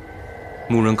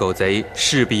慕容狗贼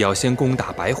势必要先攻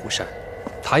打白虎山，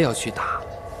他要去打，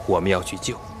我们要去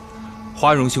救。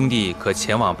花荣兄弟可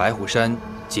前往白虎山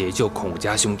解救孔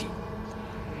家兄弟。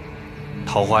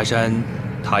桃花山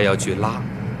他要去拉，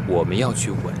我们要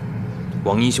去稳。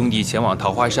王英兄弟前往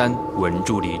桃花山稳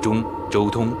住李忠、周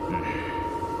通。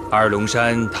二龙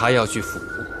山他要去辅，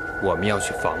我们要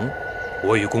去防。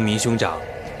我与公明兄长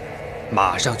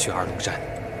马上去二龙山。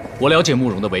我了解慕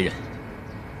容的为人，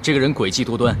这个人诡计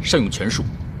多端，善用权术。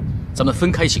咱们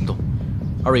分开行动，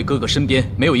二位哥哥身边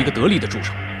没有一个得力的助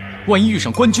手，万一遇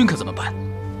上官军可怎么办？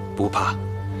不怕，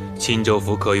青州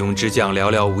府可用之将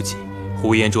寥寥无几，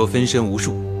呼延灼分身无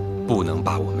数，不能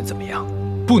把我们怎么样。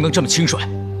不能这么轻率。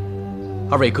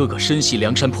二位哥哥深悉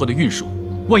梁山泊的运输，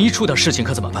万一出点事情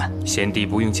可怎么办？贤弟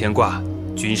不用牵挂，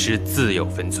军师自有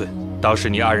分寸。倒是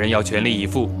你二人要全力以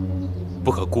赴，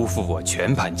不可辜负我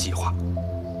全盘计划。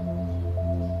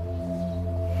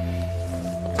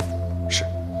是。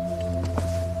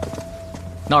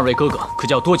那二位哥哥可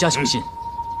就要多加小心。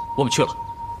我们去了。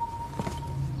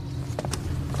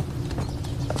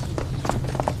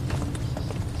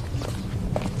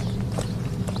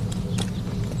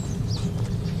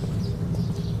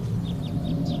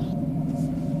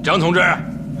张同志，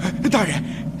大人，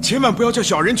千万不要叫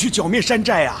小人去剿灭山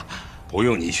寨啊！不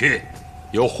用你去，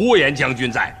有呼延将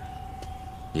军在。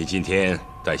你今天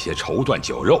带些绸缎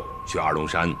酒肉去二龙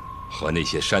山，和那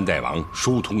些山大王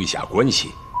疏通一下关系，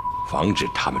防止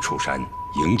他们出山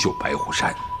营救白虎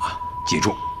山。记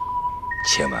住，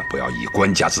千万不要以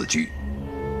官家自居，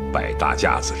摆大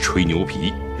架子、吹牛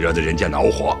皮，惹得人家恼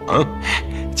火。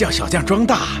叫小将装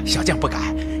大，小将不敢；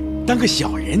当个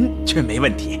小人却没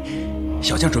问题。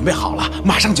小将准备好了，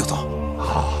马上就走。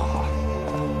好，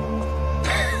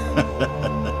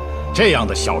这样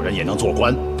的小人也能做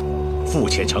官，富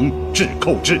且成，治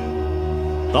寇之。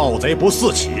盗贼不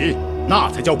四起，那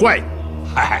才叫怪。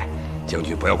嗨，将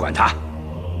军不要管他，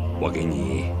我给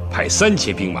你派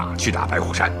3000兵马去打白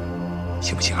虎山，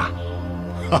行不行啊？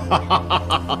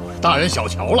大人小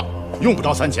瞧了，用不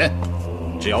着3000，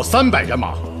只要300人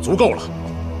马足够了。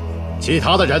其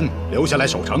他的人留下来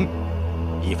守城，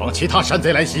以防其他山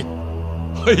贼来袭。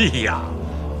哎呀，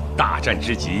大战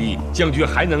之际，将军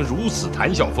还能如此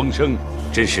谈笑风生，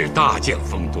真是大将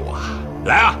风度啊！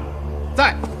来啊，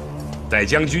在，带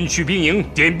将军去兵营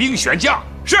点兵选将。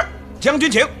是，将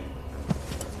军请。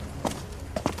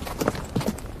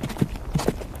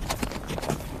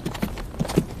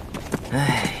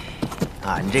哎，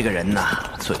俺这个人呐，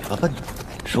嘴巴笨，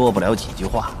说不了几句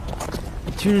话。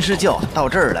军师叫俺到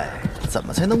这儿来，怎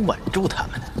么才能稳住他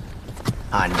们呢？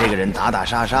俺这个人打打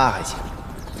杀杀还行，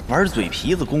玩嘴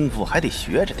皮子功夫还得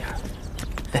学着点儿。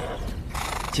嘿，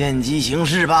见机行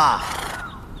事吧。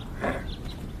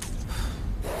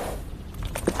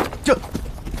这，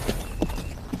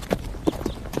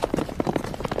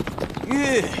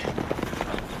吁，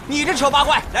你这丑八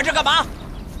怪来这干嘛？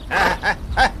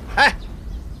哎，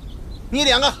你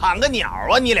两个喊个鸟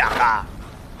啊！你两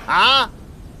个，啊，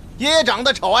爷爷长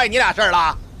得丑碍你俩事儿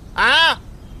了？啊，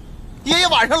爷爷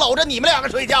晚上搂着你们两个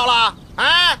睡觉了？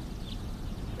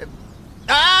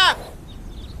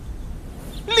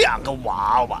两个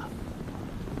娃娃，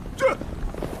这，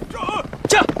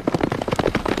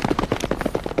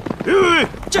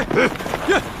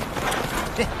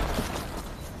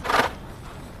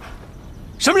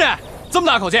什么人？这么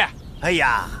大口气？哎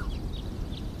呀，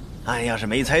俺要是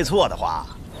没猜错的话，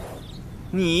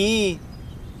你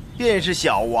便是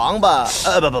小王八，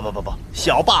不，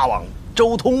小霸王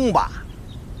周通吧？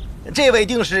这位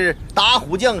定是打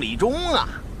虎将李忠啊！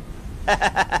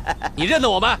你认得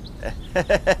我们？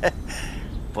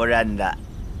不认得。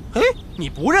哎，你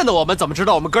不认得我们，怎么知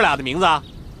道我们哥俩的名字啊？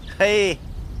嘿，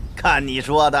看你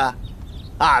说的，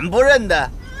俺不认得，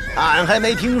俺还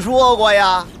没听说过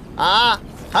呀！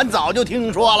俺早就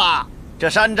听说了，这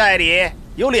山寨里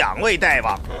有2位大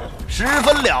王，十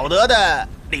分了得的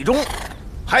李忠，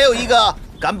还有一个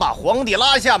敢把皇帝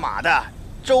拉下马的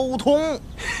周通。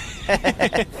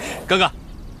哥哥，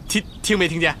听没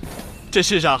听见？这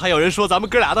世上还有人说咱们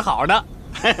哥俩的好呢。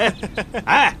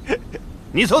哎，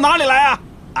你从哪里来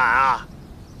啊？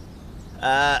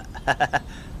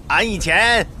俺以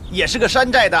前也是个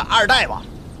山寨的二代王，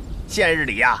现日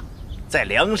里呀，在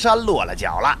梁山落了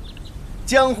脚了，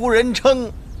江湖人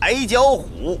称矮脚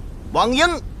虎王英。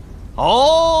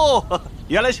哦，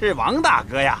原来是王大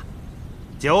哥呀，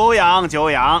久仰久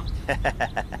仰。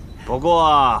不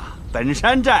过本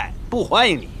山寨不欢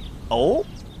迎你。哦，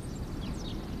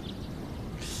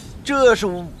这是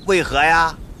为何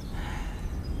呀？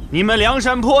你们梁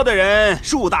山坡的人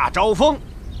树大招风，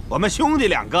我们兄弟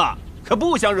两个可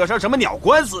不想惹上什么鸟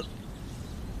官司。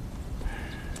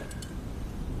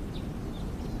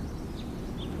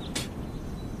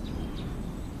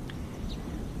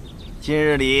今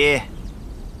日里，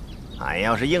俺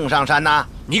要是硬上山呐，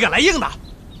你敢来硬的？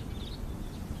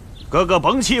哥哥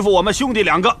甭欺负我们兄弟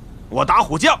两个，我打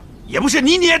虎将也不是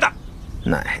你捏的。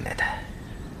奶奶的，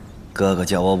哥哥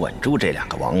叫我稳住这两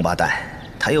个王八蛋，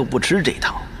他又不吃这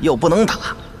套，又不能打，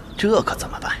这可怎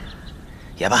么办？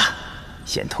也罢，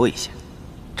先退下，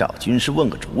找军师问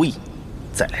个主意，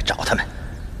再来找他们。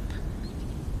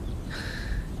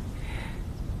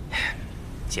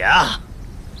行，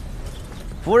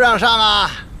不让上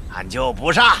啊，俺就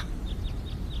不上。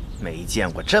没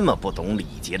见过这么不懂礼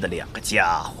节的两个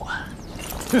家伙。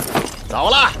哼，走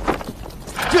了。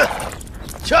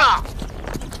去。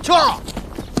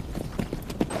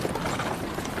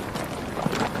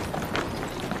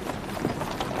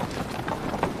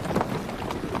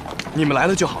你们来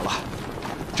了就好了，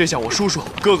这下我叔叔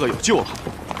哥哥有救了。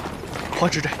花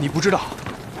指摘，你不知道，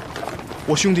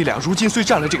我兄弟俩如今虽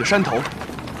占了这个山头，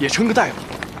也称个大夫，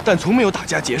但从没有打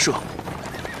家劫舍，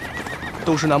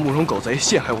都是那慕容狗贼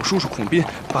陷害我叔叔孔斌，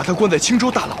把他关在青州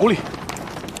大牢里。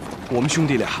我们兄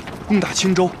弟俩攻打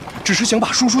青州，只是想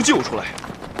把叔叔救出来。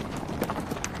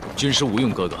军师吴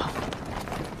用哥哥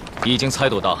已经猜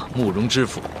度到慕容知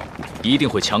府一定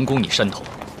会强攻你山头，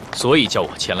所以叫我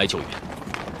前来救援。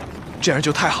这样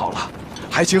就太好了，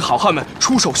还请好汉们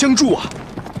出手相助啊！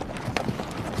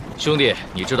兄弟，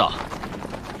你知道，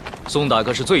宋大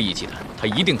哥是最义气的，他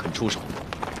一定肯出手。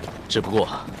只不过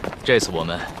这次我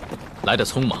们来得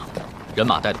匆忙，人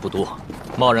马带的不多，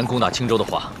贸然攻打青州的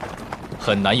话，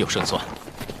很难有胜算。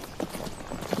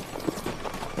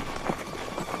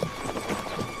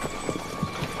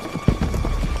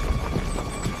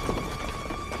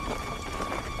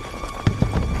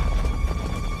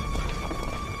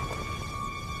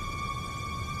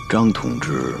张同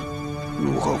志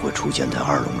如何会出现在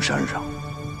二龙山上？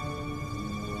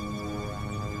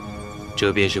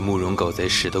这便是慕容狗贼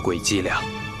使的诡计了。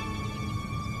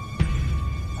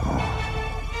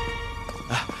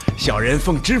小人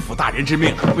奉知府大人之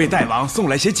命，为大王送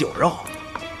来些酒肉。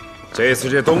这次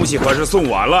这东西可是送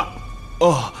晚了。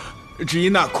哦，只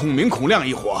因那孔明、孔亮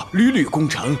一伙屡屡攻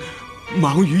城，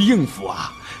忙于应付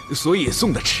啊，所以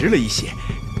送的迟了一些，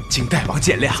请大王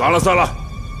见谅。算了，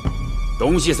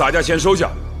东西洒家先收下。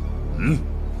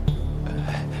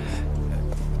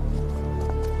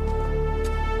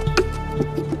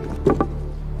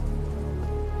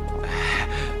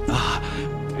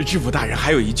知府大人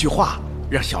还有一句话，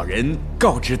让小人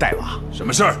告知大王。什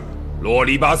么事儿？啰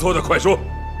里吧嗦的，快说。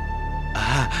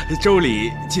州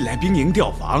里近来兵营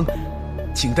调防，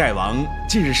请大王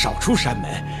近日少出山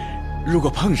门，如果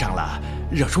碰上了，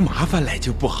惹出麻烦来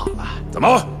就不好了。怎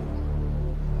么？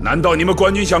难道你们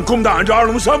官军想攻打俺这二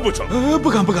龙山不成？不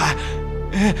敢，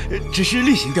只是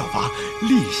例行调防。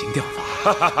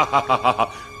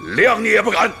谅你也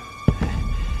不敢。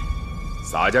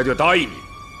洒家就答应你，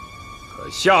可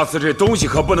下次这东西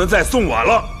可不能再送晚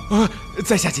了。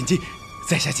在下谨记。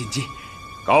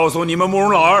告诉你们慕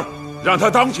容老儿，让他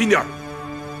当心点，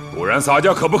不然洒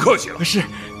家可不客气了。是，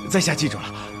在下记住了。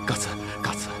告辞。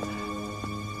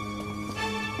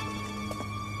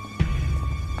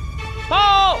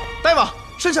报，大王，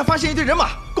山下发现一队人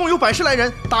马，共有100来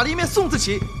人，打了一面宋字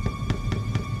旗。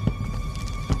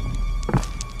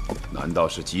难道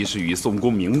是及时雨宋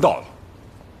公明到了？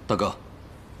大哥，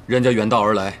人家远道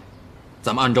而来，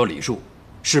咱们按照礼数，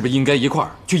是不是应该一块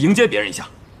儿去迎接别人一下？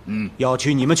要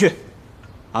去你们去，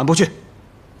俺不去。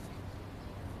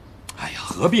哎呀，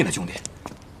何必呢，兄弟？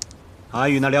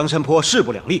俺与那梁山坡势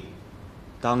不两立，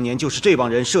当年就是这帮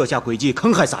人设下诡计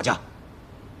坑害洒家。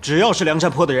只要是梁山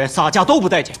坡的人，洒家都不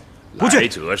待见。不去。来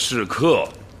者是客，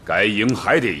该赢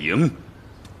还得赢。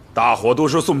大伙都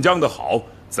说宋江的好，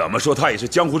怎么说他也是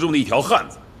江湖中的一条汉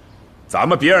子。咱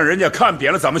们别让人家看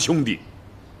扁了咱们兄弟。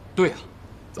对呀，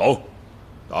走，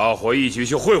大伙一起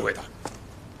去会会他。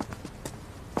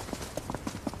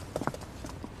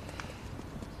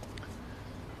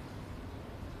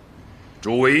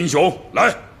诸位英雄，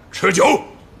来吃酒。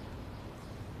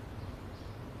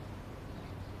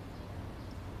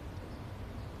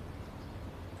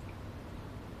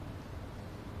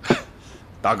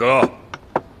大哥，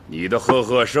你的赫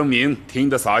赫声名听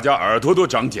得洒家耳朵都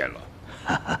长茧了。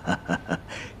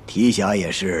提辖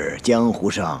也是江湖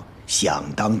上响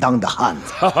当当的汉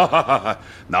子。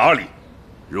哪里？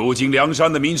如今梁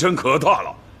山的名声可大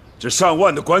了，这上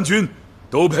万的官军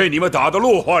都被你们打得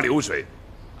落花流水，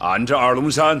俺这二龙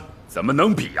山怎么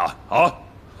能比呀？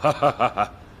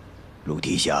陆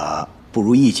提辖，不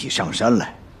如一起上山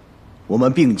来，我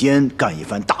们并肩干一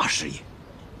番大事业。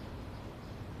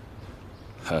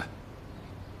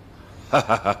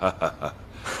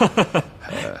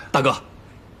大哥，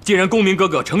既然公明哥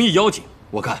哥诚意邀请，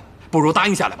我看不如答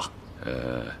应下来吧。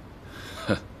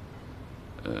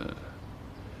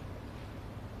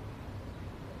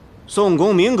宋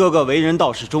公明哥哥为人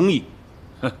倒是忠义，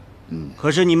可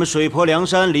是你们水泊梁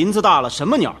山林子大了，什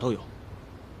么鸟都有，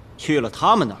去了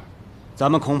他们那儿，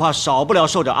咱们恐怕少不了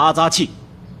受这阿扎气。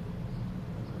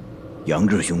杨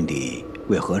志兄弟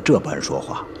为何这般说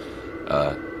话？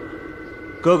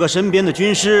哥哥身边的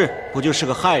军师不就是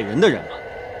个害人的人吗？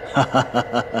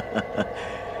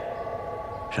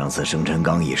上次生辰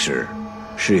纲一事，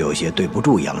是有些对不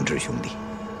住杨志兄弟。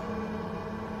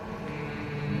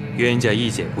冤家宜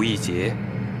解不宜结，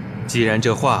既然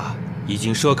这话已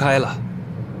经说开了，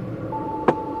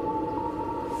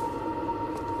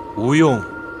吴用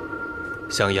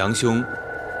向杨兄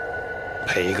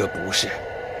赔个不是。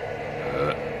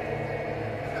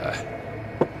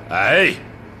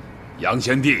杨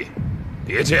贤弟，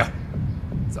别这样。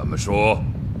怎么说，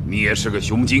你也是个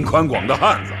胸襟宽广的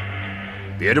汉子，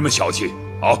别这么小气。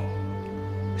好，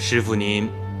师傅您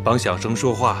帮小生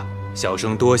说话，小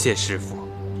生多谢师傅。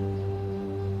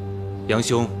杨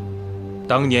兄，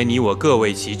当年你我各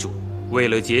为其主，为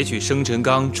了截取生辰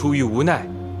纲，出于无奈，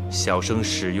小生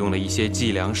使用了一些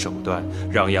伎俩手段，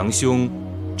让杨兄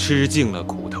吃尽了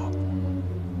苦头。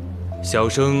小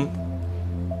生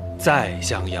再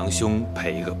向杨兄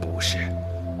赔个不是。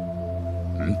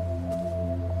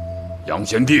杨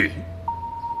贤弟，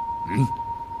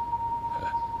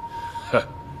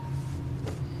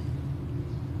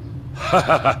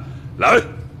来，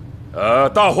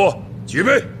大伙举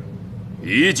杯，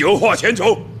以酒化前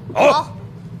仇。好，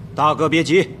大哥别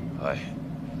急。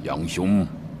杨兄，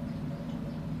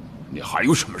你还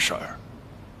有什么事儿？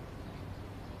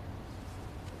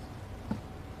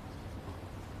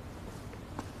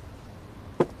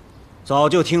早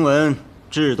就听闻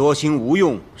智多星吴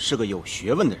用是个有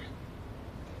学问的人，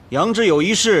杨志有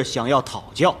一事想要讨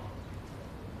教。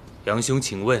杨兄，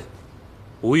请问，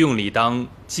吴用理当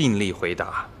尽力回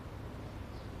答。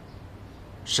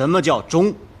什么叫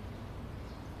忠？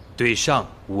对上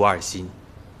无二心。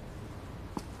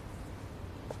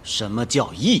什么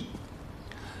叫义？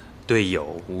对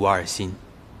友无二心。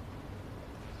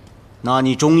那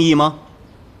你忠义吗？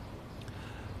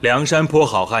梁山泊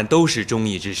好汉都是忠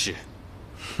义之士。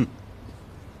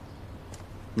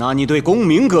那你对公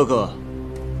明哥哥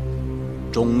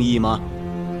忠义吗？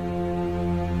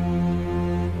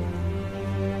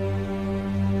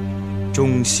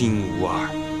忠心无二。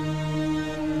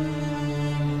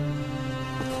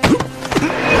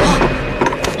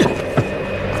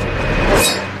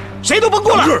谁都甭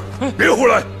过来！别胡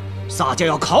来！洒家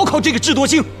要考考这个智多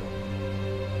星。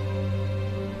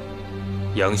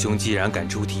杨兄既然敢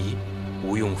出题，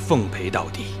吴用奉陪到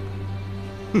底。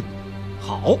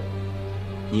好，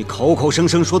你口口声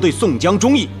声说对宋江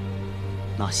忠义，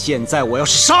那现在我要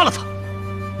是杀了他，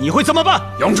你会怎么办？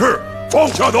杨志，放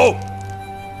下刀！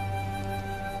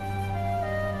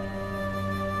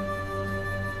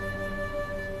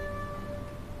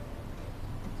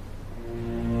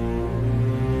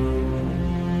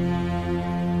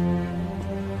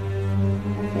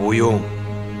吴用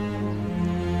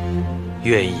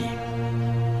愿以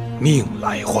命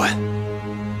来换。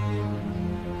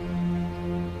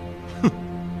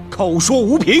口说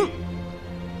无凭。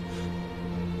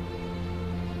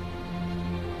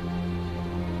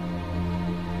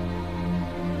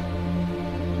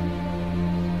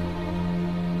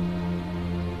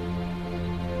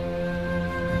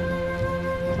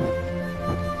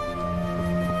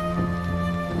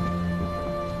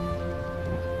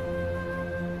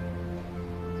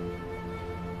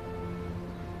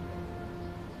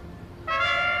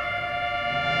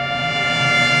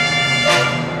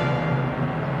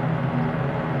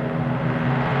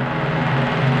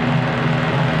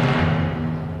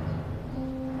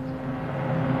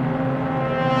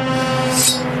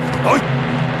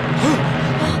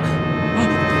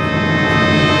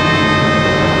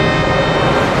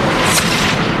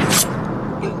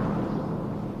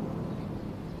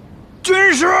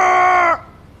军师，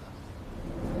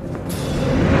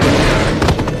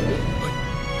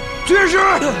军师，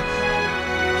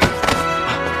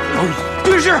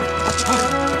军师，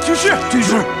军师，军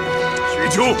师，雪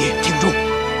丘，你挺住！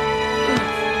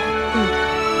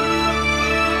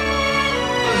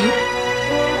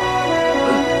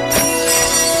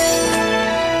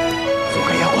松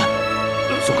开牙关，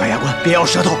松开牙关，别咬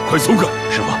舌头！快松开！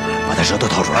师傅，把他舌头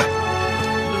掏出来，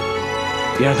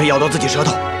别让他咬到自己舌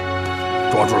头。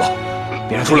抓住了，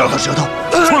别让他咬到舌头。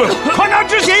出来！快拿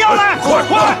止血药来！快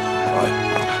快！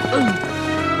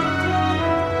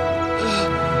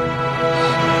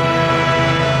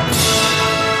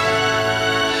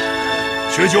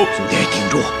雪丘，兄弟，挺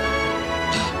住！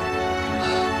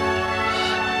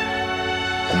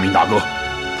公明大哥，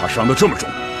他伤得这么重，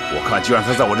我看就让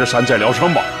他在我这山寨疗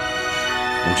伤吧。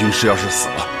吴军师要是死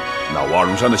了，那我二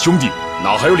龙山的兄弟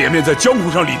哪还有脸面在江湖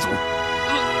上立足？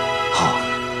好，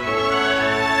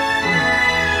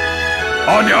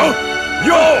阿娘，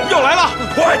药来了，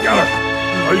快点儿！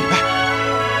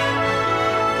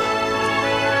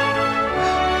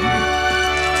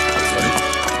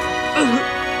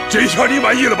这下你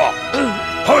满意了吧？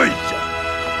哎呀，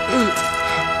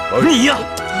你呀！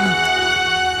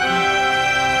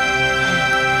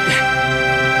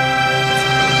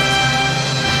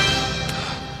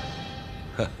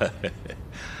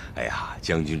哎呀，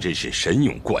将军真是神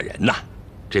勇过人呐！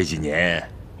这几年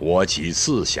我几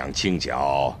次想清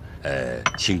剿，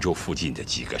青州附近的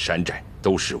几个山寨，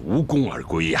都是无功而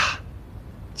归呀。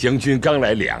将军刚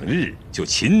来2日就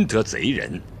擒得贼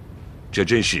人，这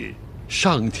真是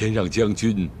上天让将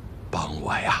军帮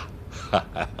我呀！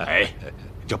哎，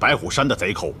这白虎山的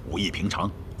贼寇武艺平常，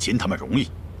擒他们容易。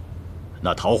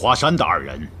那桃花山的2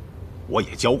人，我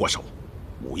也交过手，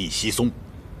武艺稀松。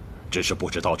只是不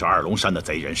知道这二龙山的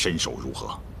贼人身手如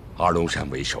何。二龙山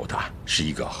为首的是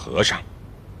一个和尚，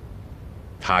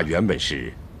他原本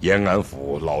是延安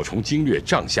府老虫经略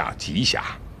帐下提辖，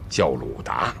叫鲁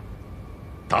达。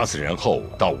打死人后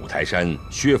到五台山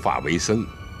削发为僧，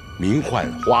名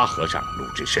唤花和尚鲁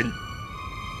智深。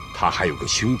他还有个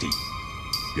兄弟，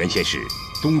原先是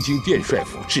东京殿帅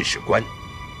府制史官，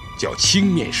叫青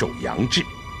面兽杨志。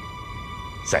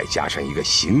再加上一个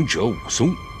行者武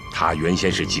松。他原先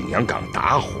是景阳冈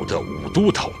打虎的武都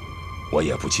头，我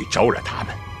也不去招惹他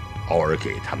们，偶尔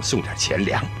给他们送点钱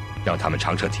粮，让他们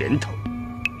尝尝甜头，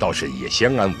倒是也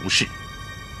相安无事。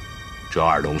这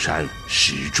二龙山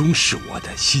始终是我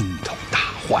的心头大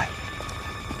患。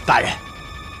大人，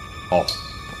哦，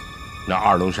那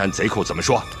二龙山贼寇怎么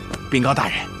说？禀告大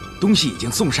人，东西已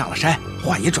经送上了山，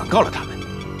话也转告了他们。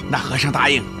那和尚答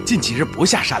应近几日不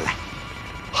下山来。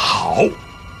好。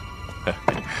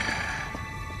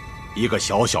一个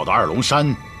小小的二龙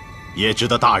山，也值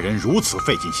得大人如此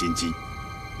费尽心机。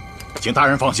请大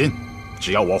人放心，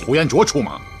只要我呼延灼出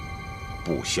马，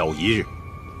不消1日，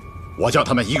我叫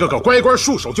他们一个个乖乖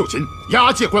束手就擒，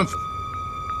押解官府。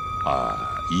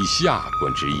依下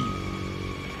官之意，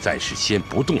暂时先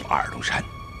不动二龙山。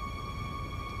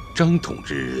张同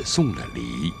志送了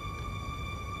礼，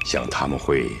想他们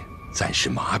会暂时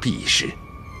麻痹一时，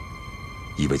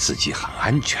以为自己很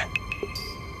安全。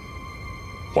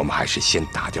我们还是先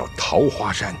打掉桃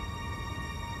花山，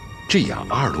这样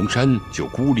二龙山就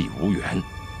孤立无援，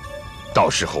到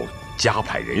时候加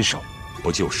派人手，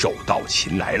不就手到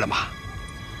擒来了吗？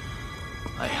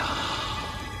哎呀，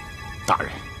大人，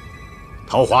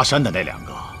桃花山的那2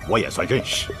个我也算认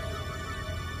识，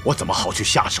我怎么好去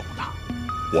下手呢？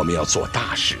我们要做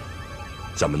大事，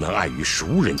怎么能碍于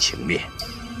熟人情面？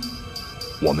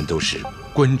我们都是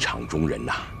官场中人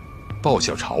呐，报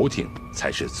效朝廷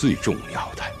才是最重要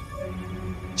的。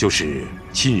就是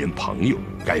亲人朋友，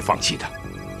该放弃的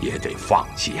也得放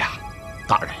弃呀。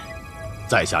大人，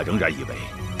在下仍然以为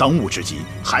当务之急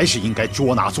还是应该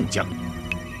捉拿宋江。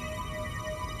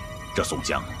这宋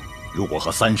江如果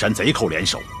和三山贼寇联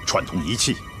手，串通一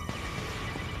气，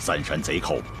三山贼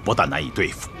寇不但难以对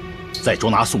付，再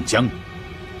捉拿宋江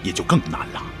也就更难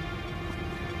了。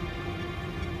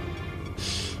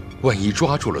万一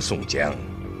抓住了宋江，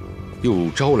又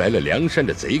招来了梁山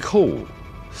的贼寇，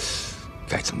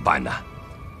该怎么办呢？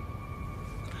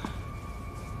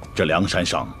这梁山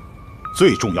上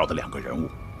最重要的2个人物，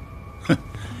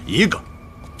一个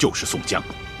就是宋江，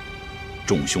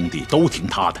众兄弟都听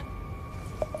他的；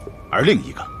而另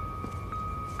一个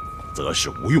则是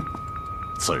吴用，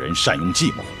此人善用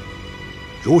计谋。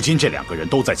如今这2个人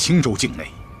都在青州境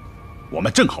内，我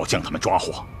们正好将他们抓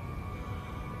获。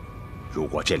如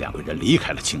果这2个人离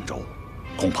开了青州，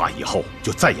恐怕以后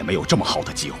就再也没有这么好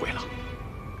的机会了。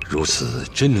如此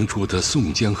真能捉得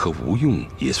宋江和吴用，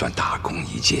也算大功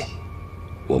一件。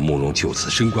我慕容就此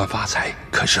升官发财，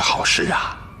可是好事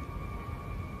啊！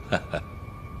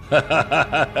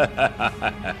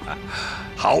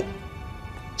好，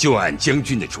就按将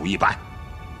军的主意办。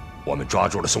我们抓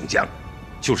住了宋江，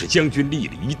就是将军立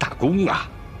了一大功啊，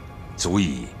足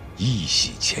以一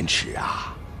洗前耻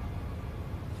啊！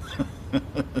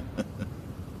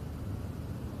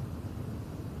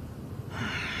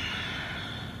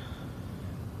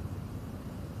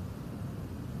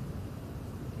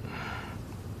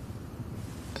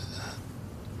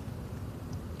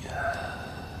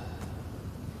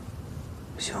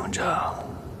兄长，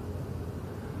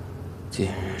今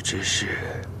日之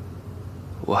事，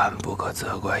万不可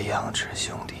责怪杨志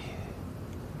兄弟。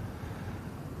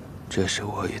这是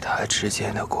我与他之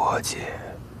间的过节，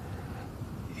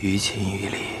于情于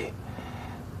理，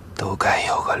都该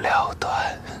有个了断。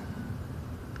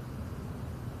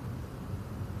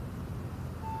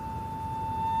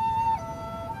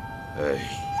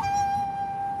哎。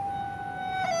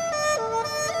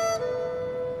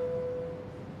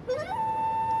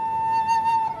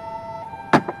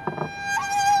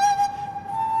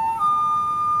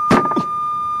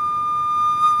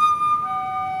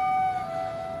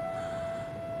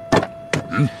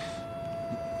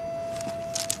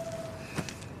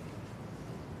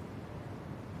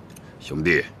 兄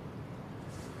弟，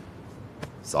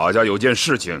洒家有件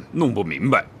事情弄不明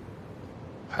白，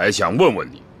还想问问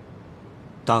你。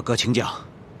大哥，请讲。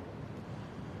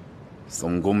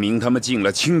宋公明他们进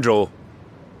了青州，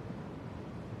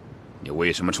你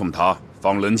为什么冲他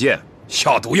放冷箭、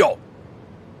下毒药？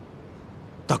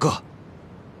大哥，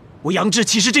我杨志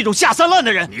岂是这种下三滥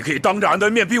的人？你可以当着俺的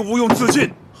面并毋庸自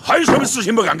尽，还有什么事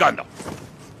情不敢干的？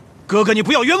哥哥，你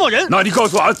不要冤枉人！那你告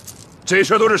诉俺，这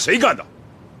事都是谁干的？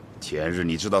 前日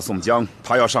你知道宋江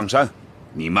他要上山，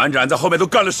你瞒着俺在后面都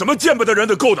干了什么见不得人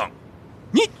的勾当？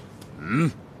你，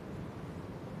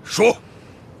说。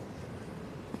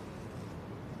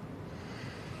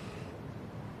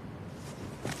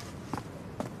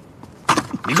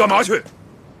你干嘛去？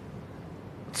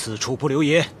此处不留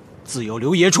爷，自有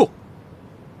留爷处。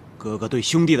哥哥对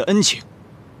兄弟的恩情，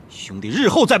兄弟日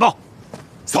后再报。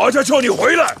洒家叫你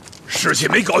回来，事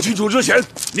情没搞清楚之前，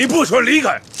你不准离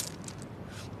开。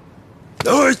 哎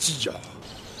呀！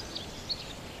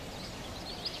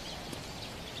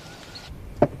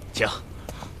请，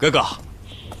哥哥，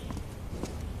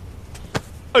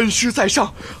恩师在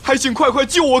上，还请快快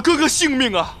救我哥哥性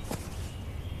命啊！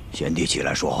贤弟起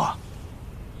来说话。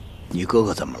你哥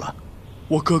哥怎么了？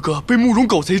我哥哥被慕容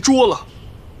狗贼捉了。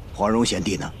花荣贤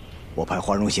弟呢？我派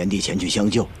花荣贤弟前去相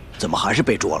救，怎么还是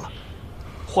被捉了？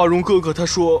花荣哥哥他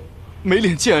说没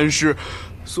脸见恩师，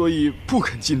所以不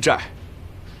肯进寨。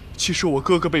 其实我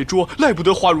哥哥被捉，赖不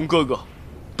得花荣哥哥，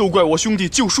都怪我兄弟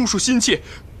救叔叔心切，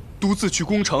独自去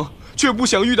攻城，却不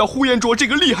想遇到呼延灼这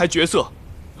个厉害角色。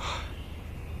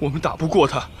我们打不过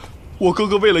他，我哥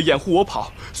哥为了掩护我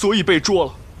跑，所以被捉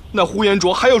了。那呼延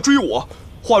灼还要追我，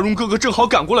花荣哥哥正好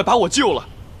赶过来把我救了。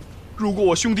如果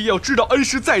我兄弟要知道恩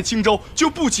师在青州，就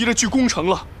不急着去攻城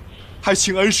了，还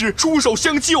请恩师出手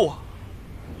相救啊！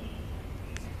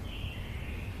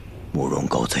慕容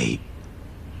狗贼。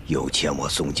 又欠我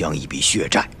宋江一笔血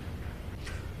债，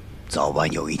早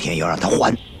晚有一天要让他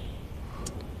还。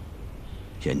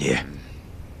贤弟，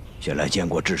先来见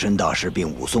过智深大师并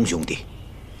武松兄弟。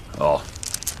哦，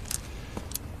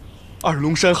二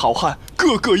龙山好汉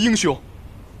个个英雄，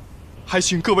还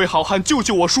请各位好汉救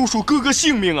救我叔叔哥哥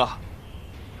性命啊！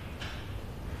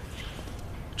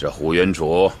这呼延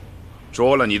灼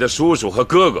捉了你的叔叔和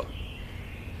哥哥，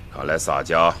看来洒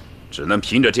家只能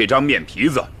凭着这张面皮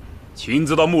子。 亲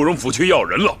自到慕容府去要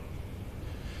人了，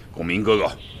公明哥哥，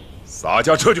洒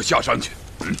家这就下山去。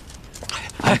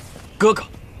哎，哥哥，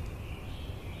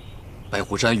白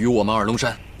虎山与我们二龙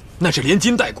山那是连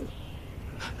筋带骨，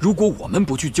如果我们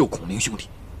不去救孔明兄弟，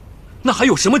那还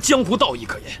有什么江湖道义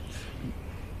可言？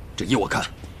这依我看，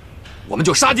我们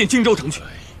就杀进荆州城去，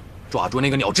抓住那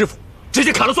个鸟知府，直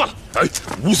接砍了算了。哎，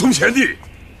武松贤弟，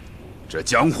这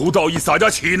江湖道义，洒家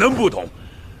岂能不懂？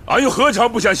俺又何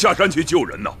尝不想下山去救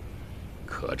人呢？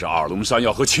 可这二龙山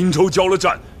要和青州交了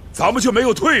战，咱们就没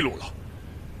有退路了。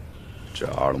这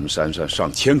二龙山上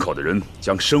上千口的人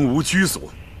将身无居所，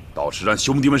倒是让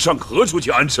兄弟们上何处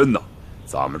去安身呢？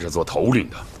咱们这做头领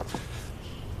的，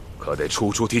可得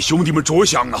处处替兄弟们着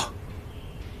想啊！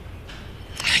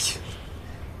哎呀，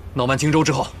闹完荆州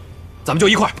之后，咱们就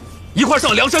一块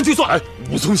上梁山去算。哎，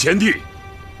武松贤弟，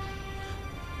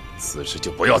此事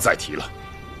就不要再提了。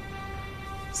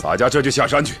洒家这就下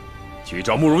山去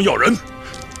找慕容要人。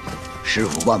 师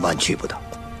傅万万去不得。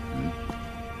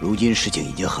如今事情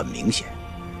已经很明显，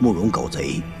慕容狗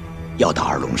贼要打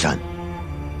二龙山，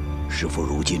师傅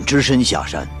如今只身下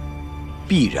山，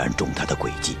必然中他的诡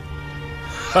计。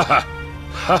哈哈，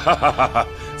哈哈哈哈哈！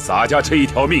洒家这一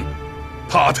条命，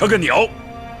怕他个鸟！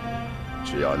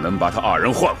只要能把他二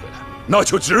人换回来，那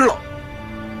就值了。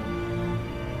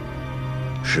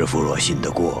师傅若信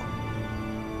得过，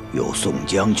由宋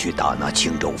江去打那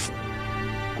青州府。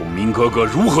公明哥哥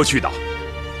如何去打？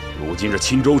如今这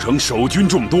青州城守军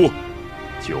众多，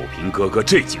就凭哥哥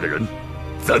这几个人，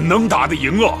怎能打得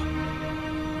赢啊？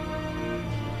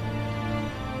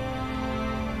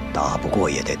打不过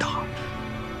也得打。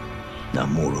那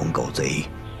慕容狗贼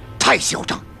太嚣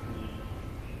张，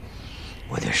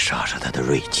我得杀杀他的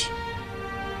锐气。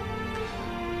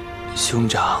兄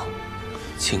长，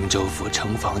青州府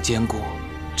城防坚固，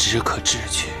只可智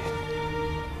取。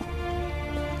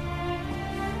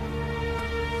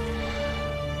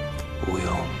吴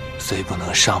用虽不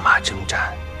能上马征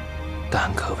战，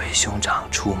但可为兄长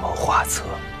出谋划策。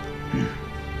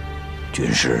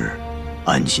军师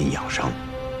安心养伤，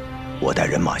我带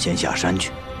人马先下山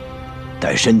去，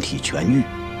待身体痊愈，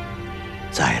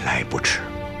再来不迟。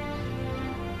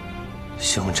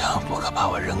兄长不可把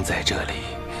我扔在这里，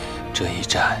这一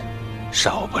战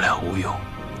少不了吴用。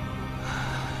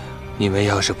你们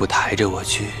要是不抬着我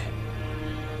去，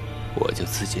我就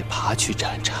自己爬去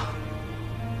战场。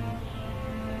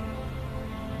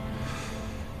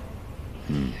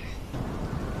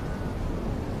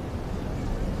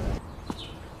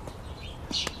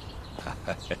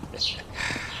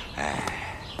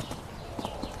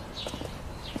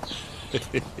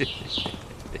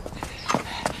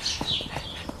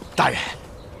大人，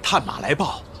探马来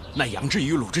报，那杨志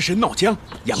与鲁智深闹僵，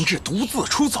杨志独自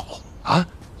出走。啊？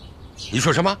你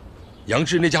说什么？杨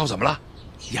志那家伙怎么了？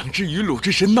杨志与鲁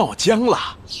智深闹僵了，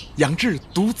杨志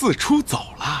独自出走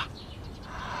了。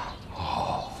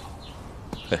哦，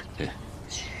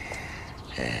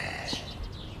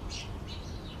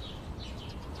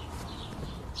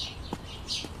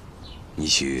你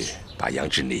去把杨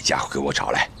志那家伙给我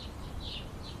找来，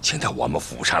请到我们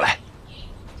府上来。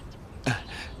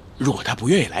如果他不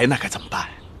愿意来，那该怎么办？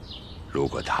如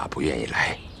果他不愿意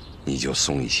来，你就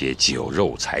送一些酒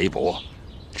肉财帛，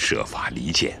设法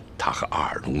离间他和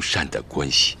二龙山的关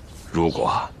系。如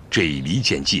果这一离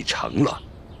间计成了，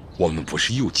我们不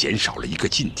是又减少了一个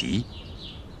劲敌？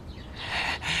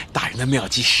大人的妙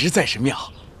计实在是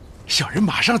妙，小人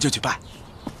马上就去办。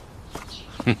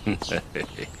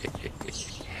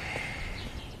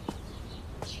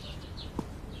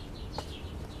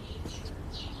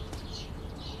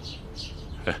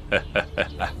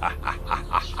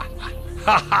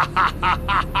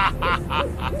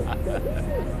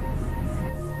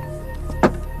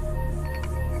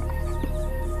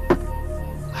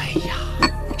哎呀，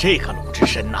这个鲁智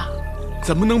深呐，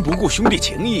怎么能不顾兄弟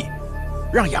情谊，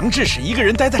让杨志使一个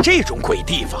人待在这种鬼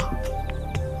地方？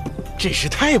真是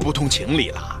太不通情理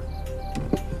了。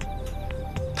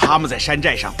他们在山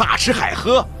寨上大吃海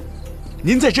喝，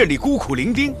您在这里孤苦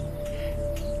伶仃，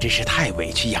真是太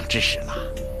委屈杨志使了。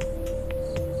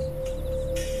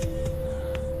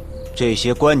这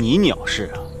些关你鸟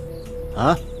事啊！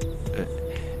啊？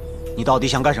你到底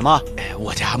想干什么？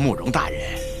我家慕容大人，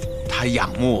他仰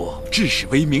慕智使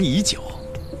威名已久，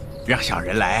让小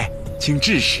人来请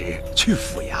智使去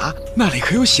府衙，那里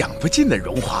可有享不尽的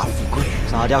荣华富贵。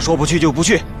洒家说不去就不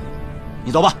去，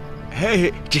你走吧。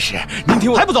哎，智使，您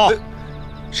听我还不走？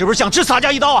是不是想治洒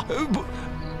家一刀啊？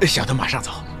不，小的马上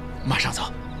走，马上走。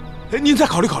您再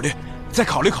考虑考虑，再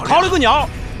考虑考虑。考虑个鸟！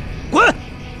滚！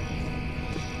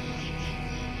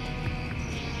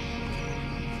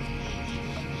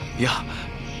呀，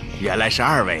原来是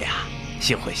二位呀！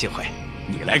幸会幸会。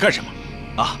你来干什么？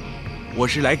啊，我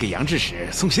是来给杨志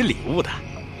使送些礼物的。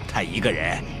他一个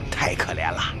人太可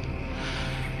怜了。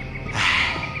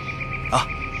哎，啊，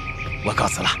我告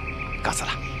辞了，告辞了。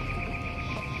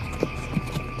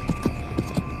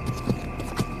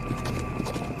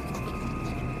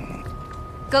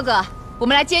哥哥，我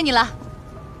们来接你了。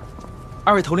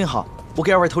二位头领好，我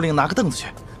给二位头领拿个凳子去。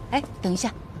哎，等一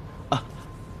下。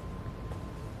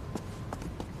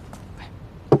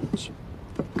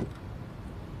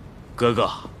哥哥，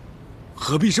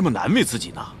何必这么难为自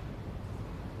己呢？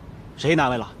谁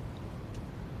难为了？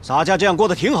洒家这样过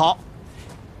得挺好。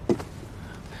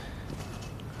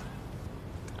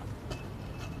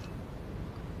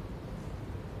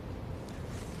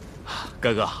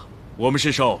哥哥，我们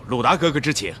是受鲁达哥哥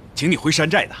之请，请你回山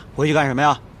寨的。回去干什么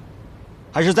呀？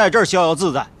还是在这儿逍遥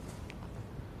自在？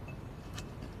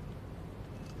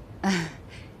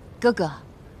哥哥，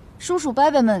叔叔伯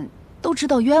伯们都知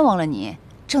道冤枉了你，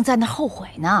正在那后悔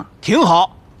呢。挺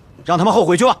好，让他们后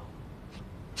悔去吧。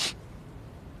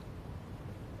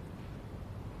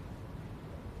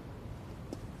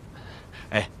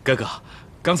哎，哥哥，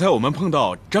刚才我们碰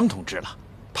到张同志了，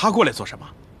他过来做什么？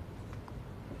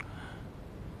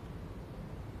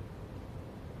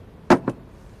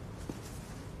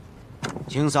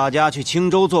请洒家去青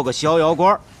州做个逍遥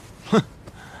官。哼，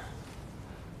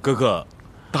哥哥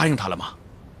答应他了吗？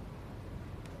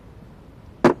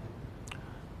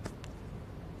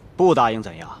不答应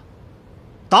怎样？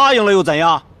答应了又怎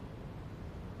样？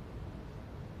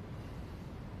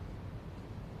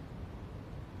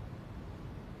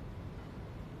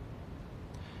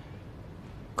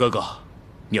哥哥，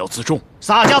你要自重。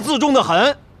洒家自重的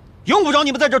很，用不着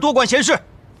你们在这儿多管闲事。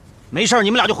没事，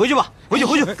你们俩就回去吧，回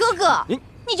去。哥哥，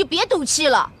你就别赌气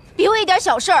了，别为一点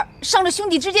小事儿伤了兄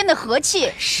弟之间的和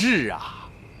气。是啊，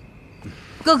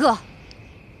哥哥，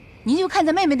您就看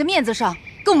在妹妹的面子上，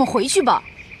跟我们回去吧。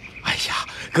哎呀，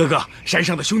哥哥，山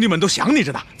上的兄弟们都想你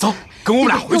着呢。走，跟我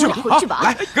们俩回去吧。回去吧。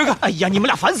来，哥哥。哎呀，你们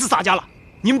俩烦死洒家了。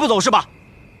你们不走是吧？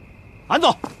俺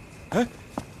走。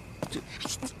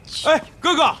哎，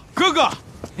哥哥，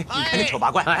你看这丑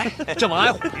八怪，这王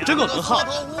矮虎也真够能耗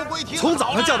的，从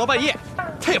早上叫到半夜，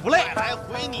他也不累。来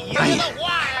回你爷爷的话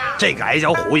呀！这个矮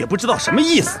脚虎也不知道什么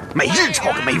意思，每日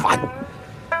吵个没完。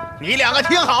你两个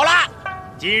听好了，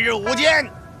今日午间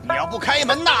你要不开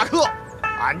门纳客，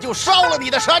俺就烧了你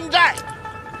的山寨，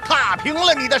踏平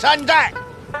了你的山寨，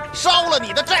烧了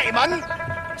你的寨门，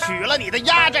娶了你的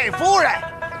压寨夫人，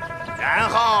然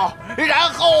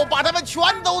后把他们全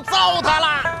都糟蹋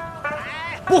了。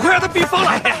不快让他逼疯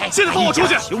了！现在放我出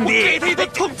去，兄弟，我给他一顿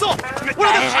痛揍，我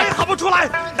让他喊也喊不出来。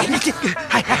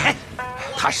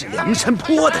他是梁山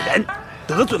坡的人，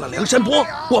得罪了梁山坡，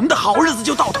我们的好日子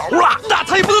就到头了。那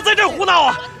他也不能在这儿胡闹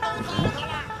啊！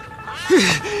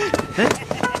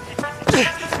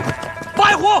王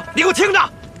矮虎，你给我听着，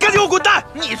赶紧给我滚蛋！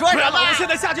你说什么？我们现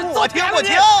在下去我听不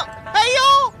清。哎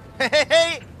呦，嘿嘿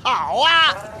嘿，好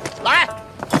啊！来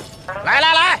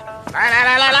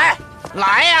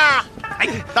呀！哎，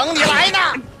等你来呢，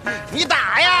你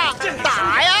打呀，嘿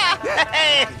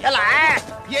嘿，来，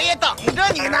爷爷等着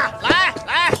你呢，来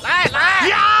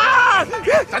呀！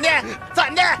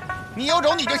暂停，你有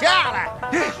种你就下来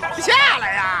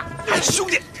呀！哎，兄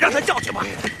弟，让他叫去吧。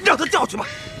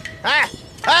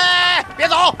哎，别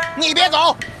走，你别走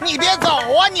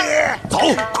啊你！走，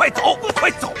快走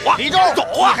啊！李忠，走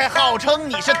啊！你还号称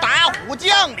你是打虎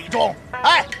将李忠？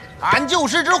哎，俺就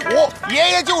是只虎，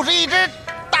爷爷就是一只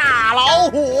大老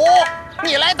虎，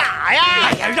你来打呀！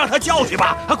哎呀，让他叫去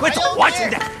吧，快走啊，兄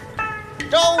弟！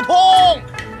周通，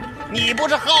你不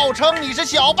是号称你是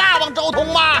小霸王周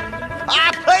通吗？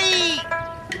啊呸！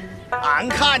俺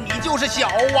看你就是小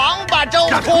王八周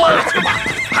通，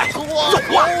脱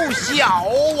口小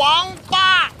王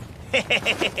八！嘿嘿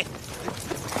嘿嘿嘿！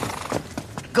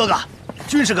哥哥，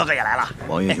军师哥哥也来了。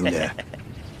王爷兄弟，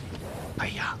哎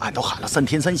呀，俺都喊了3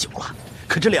天3宿了，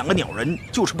可这两个鸟人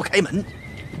就是不开门，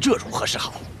这如何是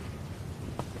好？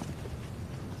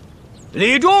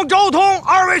李忠、周通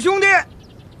二位兄弟，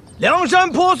梁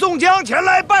山坡宋江前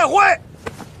来拜会。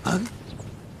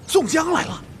宋江来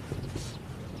了。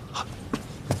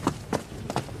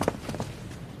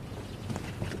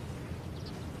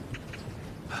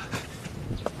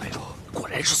果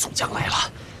然是宋江来了，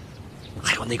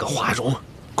还有那个华容、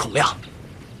孔亮，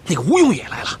那个吴用也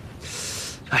来了。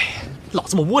哎，老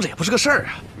这么窝着也不是个事儿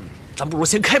啊，咱不如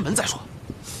先开门再说。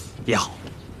也好，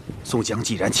宋江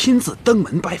既然亲自登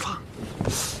门拜访，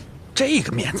这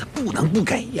个面子不能不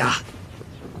给呀。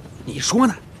你说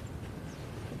呢？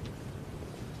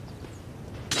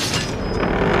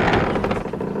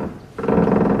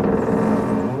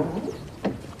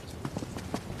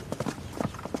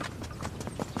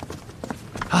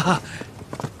哈哈，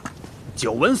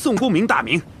久闻宋公明大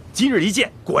名，今日一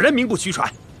见，果然名不虚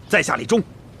传。在下李忠，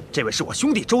这位是我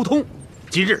兄弟周通。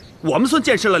今日我们算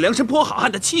见识了梁山坡好汉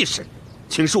的气势，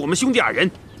请恕我们兄弟二人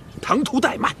唐突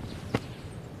怠慢。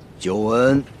久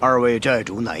闻二位寨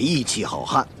主乃义气好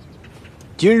汉，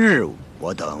今日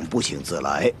我等不请自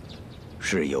来，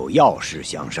是有要事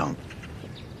相商。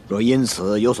若因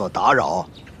此有所打扰，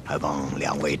还望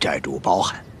两位寨主包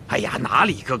涵。哎呀，哪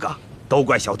里哥哥，都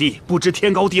怪小弟不知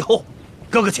天高地厚。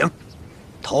哥哥请，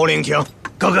头领请，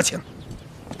哥哥请。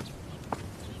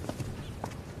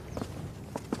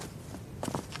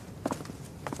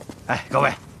哎，各位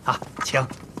啊，请，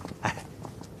哎，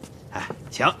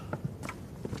请，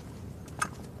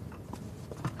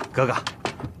哥哥，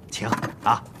请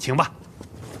啊，请吧。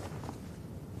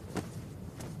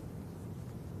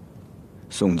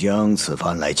宋江此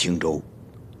番来青州，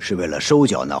是为了收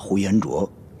缴那呼延灼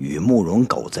与慕容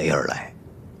狗贼而来。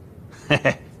嘿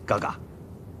嘿，哥哥，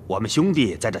我们兄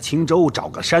弟在这青州找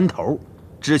个山头，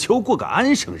只求过个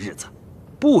安生日子。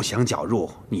不想搅入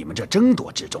你们这争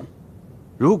夺之中。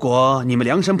如果你们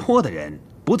梁山泊的人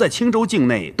不在青州境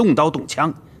内动刀动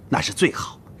枪，那是最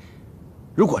好。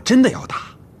如果真的要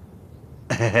打，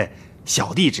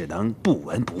小弟只能不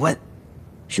闻不问。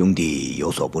兄弟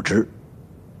有所不知，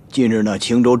近日那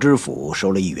青州知府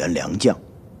收了一员良将，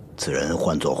此人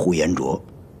唤作呼延灼，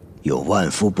有万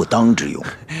夫不当之勇。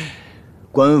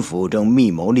官府正密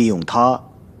谋利用他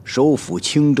收服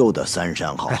青州的三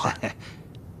山好汉。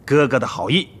哥哥的好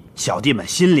意，小弟们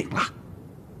心领了。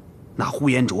那呼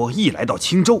延灼一来到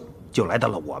青州，就来到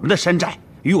了我们的山寨，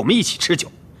与我们一起吃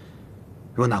酒。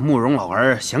若那慕容老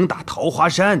儿想打桃花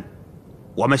山，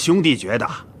我们兄弟觉得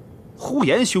呼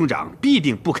延兄长必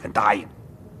定不肯答应。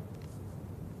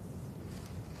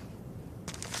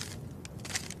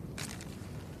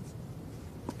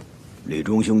李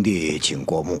忠兄弟，请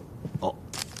过目。哦。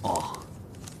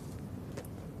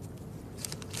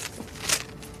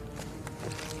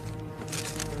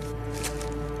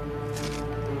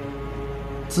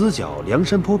资剿梁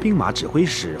山泊兵马指挥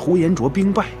使呼延灼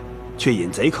兵败，却引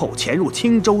贼寇潜入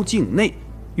青州境内，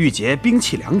欲劫兵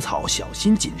器粮草，小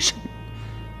心谨慎，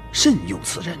慎用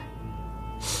此人。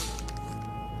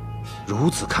如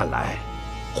此看来，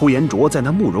呼延灼在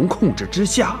那慕容控制之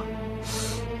下，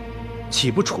岂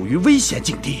不处于危险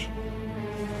境地？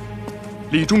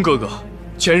李忠哥哥，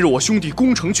前日我兄弟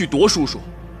攻城去夺叔叔，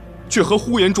却和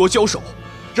呼延灼交手，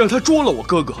让他捉了我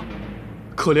哥哥。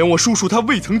可怜我叔叔他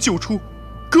未曾救出，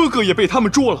哥哥也被他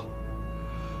们捉了。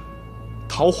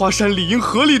桃花山理应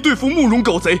合力对付慕容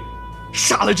狗贼，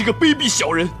杀了这个卑鄙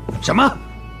小人。什么？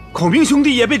孔明兄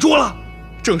弟也被捉了？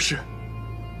正是。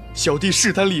小弟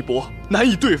势单力薄，难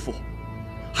以对付，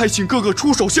还请哥哥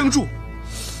出手相助。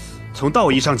从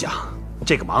道义上讲，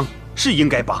这个忙是应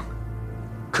该帮，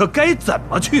可该怎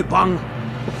么去帮啊？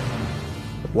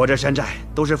我这山寨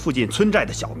都是附近村寨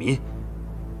的小民，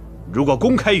如果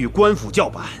公开与官府叫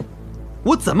板，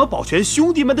我怎么保全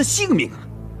兄弟们的性命啊？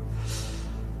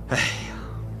哎呀，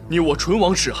你我唇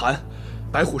亡齿寒，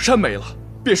白虎山没了，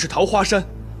便是桃花山，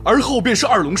而后便是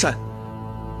二龙山。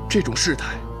这种事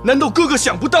态，难道哥哥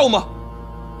想不到吗？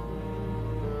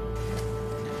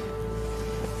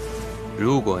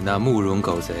如果那慕容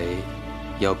狗贼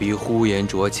要逼呼延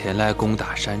灼前来攻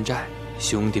打山寨，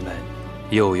兄弟们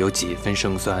又有几分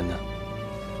胜算呢？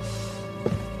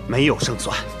没有胜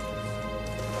算。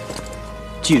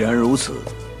既然如此，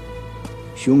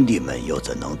兄弟们又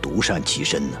怎能独善其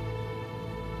身呢？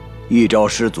一朝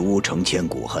失足，成千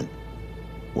古恨。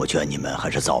我劝你们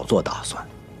还是早做打算。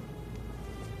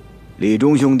李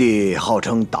忠兄弟号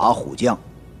称打虎将，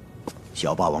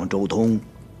小霸王周通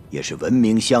也是闻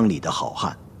名乡里的好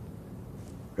汉，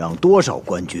让多少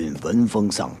官军闻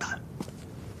风丧胆。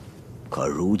可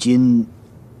如今，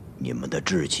你们的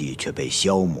志气却被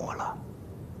消磨了。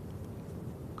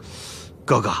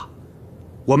哥哥，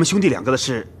我们兄弟两个的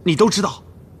事你都知道。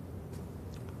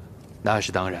那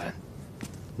是当然。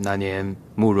那年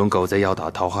慕容狗贼要打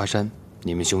桃花山，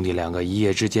你们兄弟两个一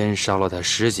夜之间烧了他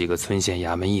10几个村县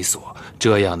衙门一所，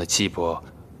这样的气魄，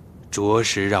着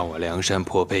实让我梁山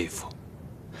泊佩服。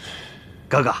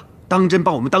哥哥，当真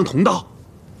把我们当同道？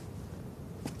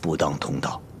不当同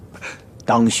道，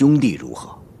当兄弟如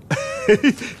何？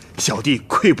小弟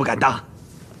愧不敢当。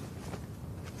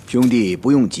兄弟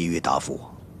不用急于答复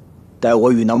我，待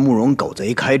我与那慕容狗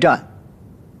贼开战，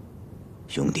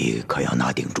兄弟可要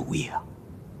拿定主意啊！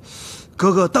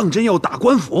哥哥当真要打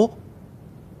官府？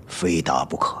非打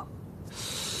不可。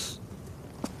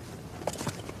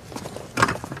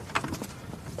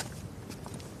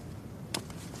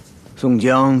宋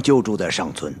江就住在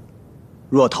上村，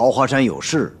若桃花山有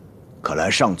事，可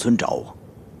来上村找我。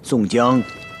宋江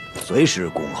随时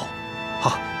恭候。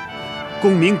好，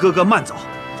公明哥哥慢走。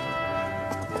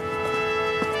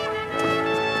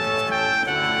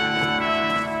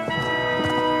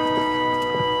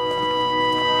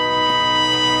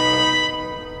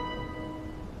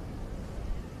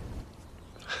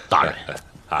大人，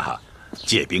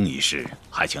借兵一事，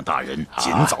还请大人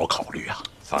尽早考虑啊！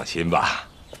放心吧，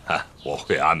我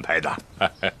会安排的。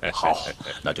好，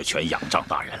那就全仰仗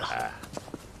大人了。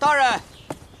大人，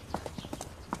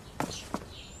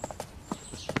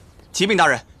启禀大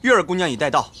人，月儿姑娘已带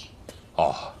到。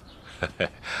哦，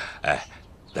哎，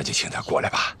那就请她过来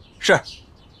吧。是。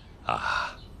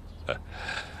啊，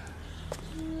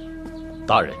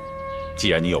大人，既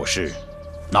然你有事，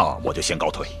那我就先告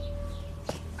退。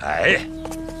哎，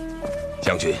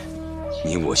将军，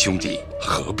你我兄弟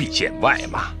何必见外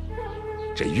嘛？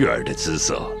这月儿的姿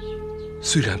色，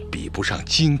虽然比不上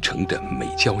京城的美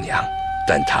娇娘，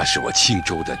但她是我青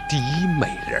州的第一美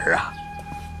人啊！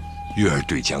月儿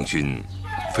对将军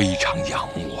非常仰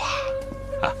慕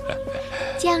啊！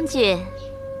将军，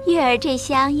月儿这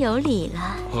厢有礼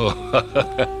了。哦，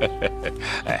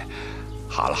哎，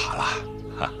好了好了，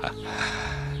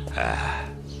哎，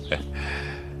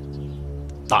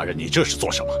大人，你这是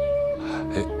做什么？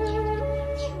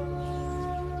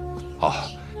哦，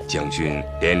将军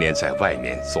连连在外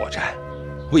面作战，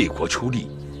为国出力，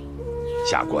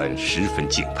下官十分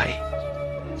敬佩。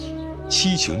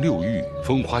七情六欲、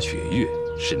风花雪月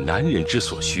是男人之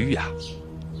所需呀。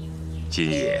今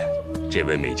夜，这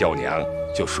位美娇娘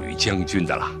就属于将军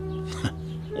的了。哼，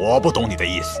我不懂你的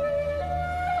意思。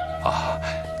啊，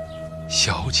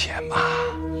消遣嘛。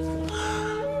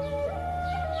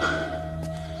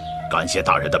感谢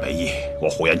大人的美意，我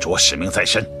呼延灼使命在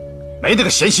身，没那个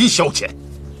闲心消遣。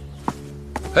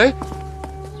哎，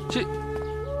这，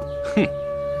哼，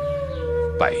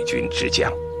败军之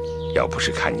将，要不是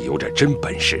看你有点真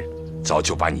本事，早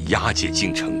就把你押解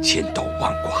京城，千刀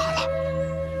万剐了。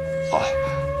哦，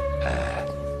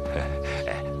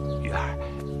玉儿，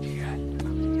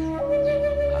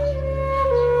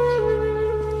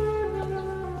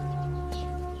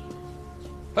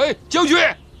哎，将军，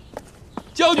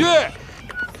将军，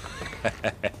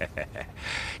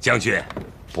将军，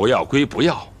不要归不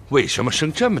要，为什么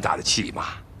生这么大的气嘛？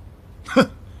哼，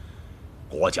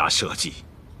国家社稷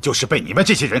就是被你们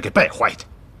这些人给败坏的。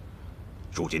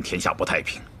如今天下不太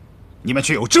平，你们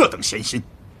却有这等闲心。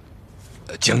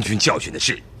将军教训的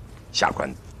是，下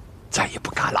官再也不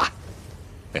敢了。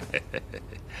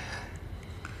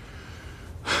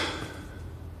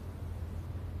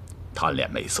贪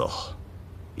恋美色，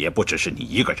也不只是你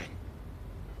一个人。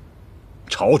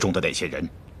朝中的那些人，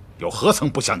又何曾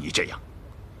不像你这样？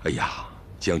哎呀，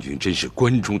将军真是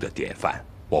关中的典范，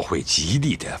我会极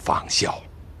力的仿效。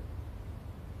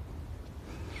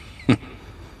哼，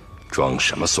装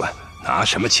什么蒜，拿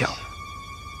什么枪？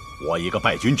我一个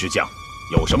败军之将，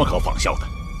有什么可仿效的？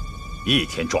一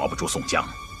天抓不住宋江，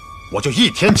我就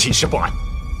一天寝食不安。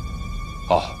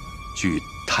哦，据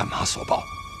探马所报，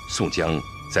宋江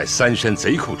在三山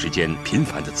贼寇之间频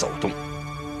繁地走动，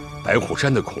白虎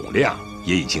山的孔亮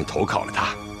也已经投靠了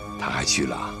他，他还去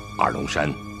了二龙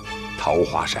山、桃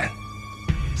花山。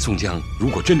宋江如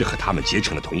果真的和他们结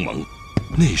成了同盟，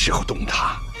那时候动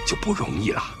他就不容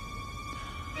易了。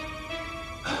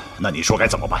那你说该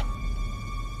怎么办？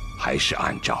还是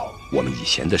按照我们以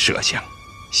前的设想，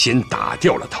先打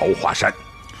掉了桃花山。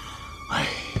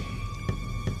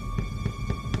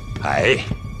哎，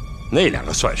那两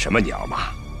个算什么鸟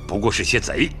嘛？不过是些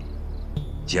贼。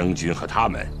将军和他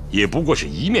们也不过是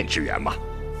一面之缘嘛，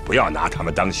不要拿他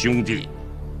们当兄弟。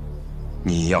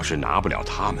你要是拿不了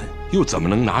他们，又怎么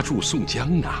能拿住宋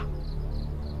江呢？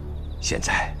现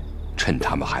在，趁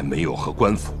他们还没有和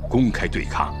官府公开对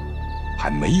抗，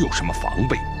还没有什么防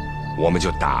备，我们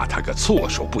就打他个措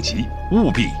手不及，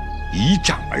务必一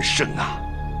战而胜啊！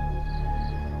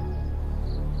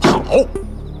好，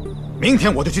明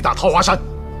天我就去打桃花山。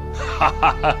哈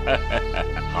哈哈！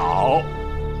好。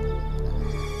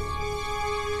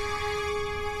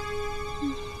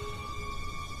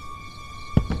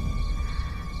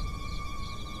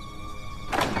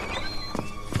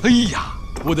哎呀，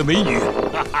我的美女！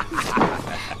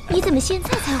你怎么现在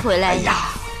才回来呀？哎呀，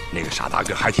那个傻大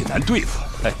个还挺难对付。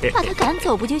把他赶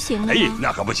走不就行了吗？哎，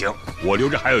那可不行，我留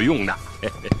着还有用呢。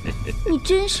你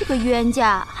真是个冤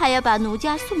家，还要把奴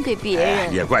家送给别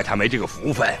人。也怪他没这个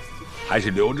福分，还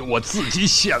是留着我自己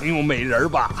享用美人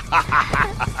吧。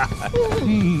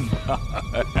嗯。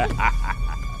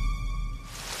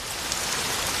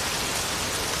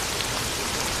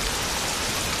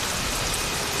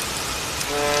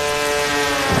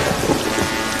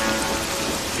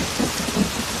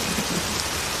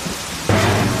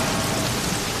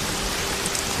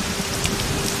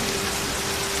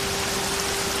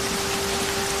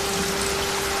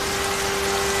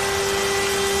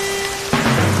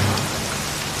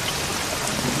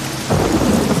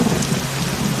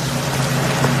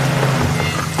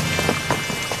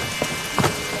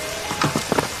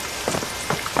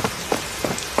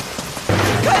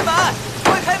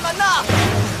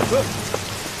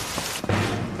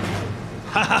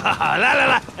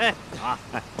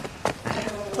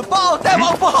报，大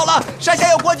王不好了，山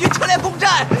下有国军车连攻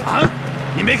占。啊，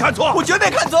你没看错，我绝没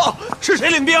看错。是谁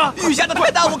领兵？御下的太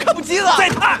大，我看不清啊。再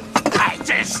看，太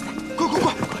真实了。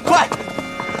快！快！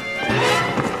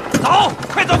走，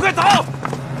快走，快走！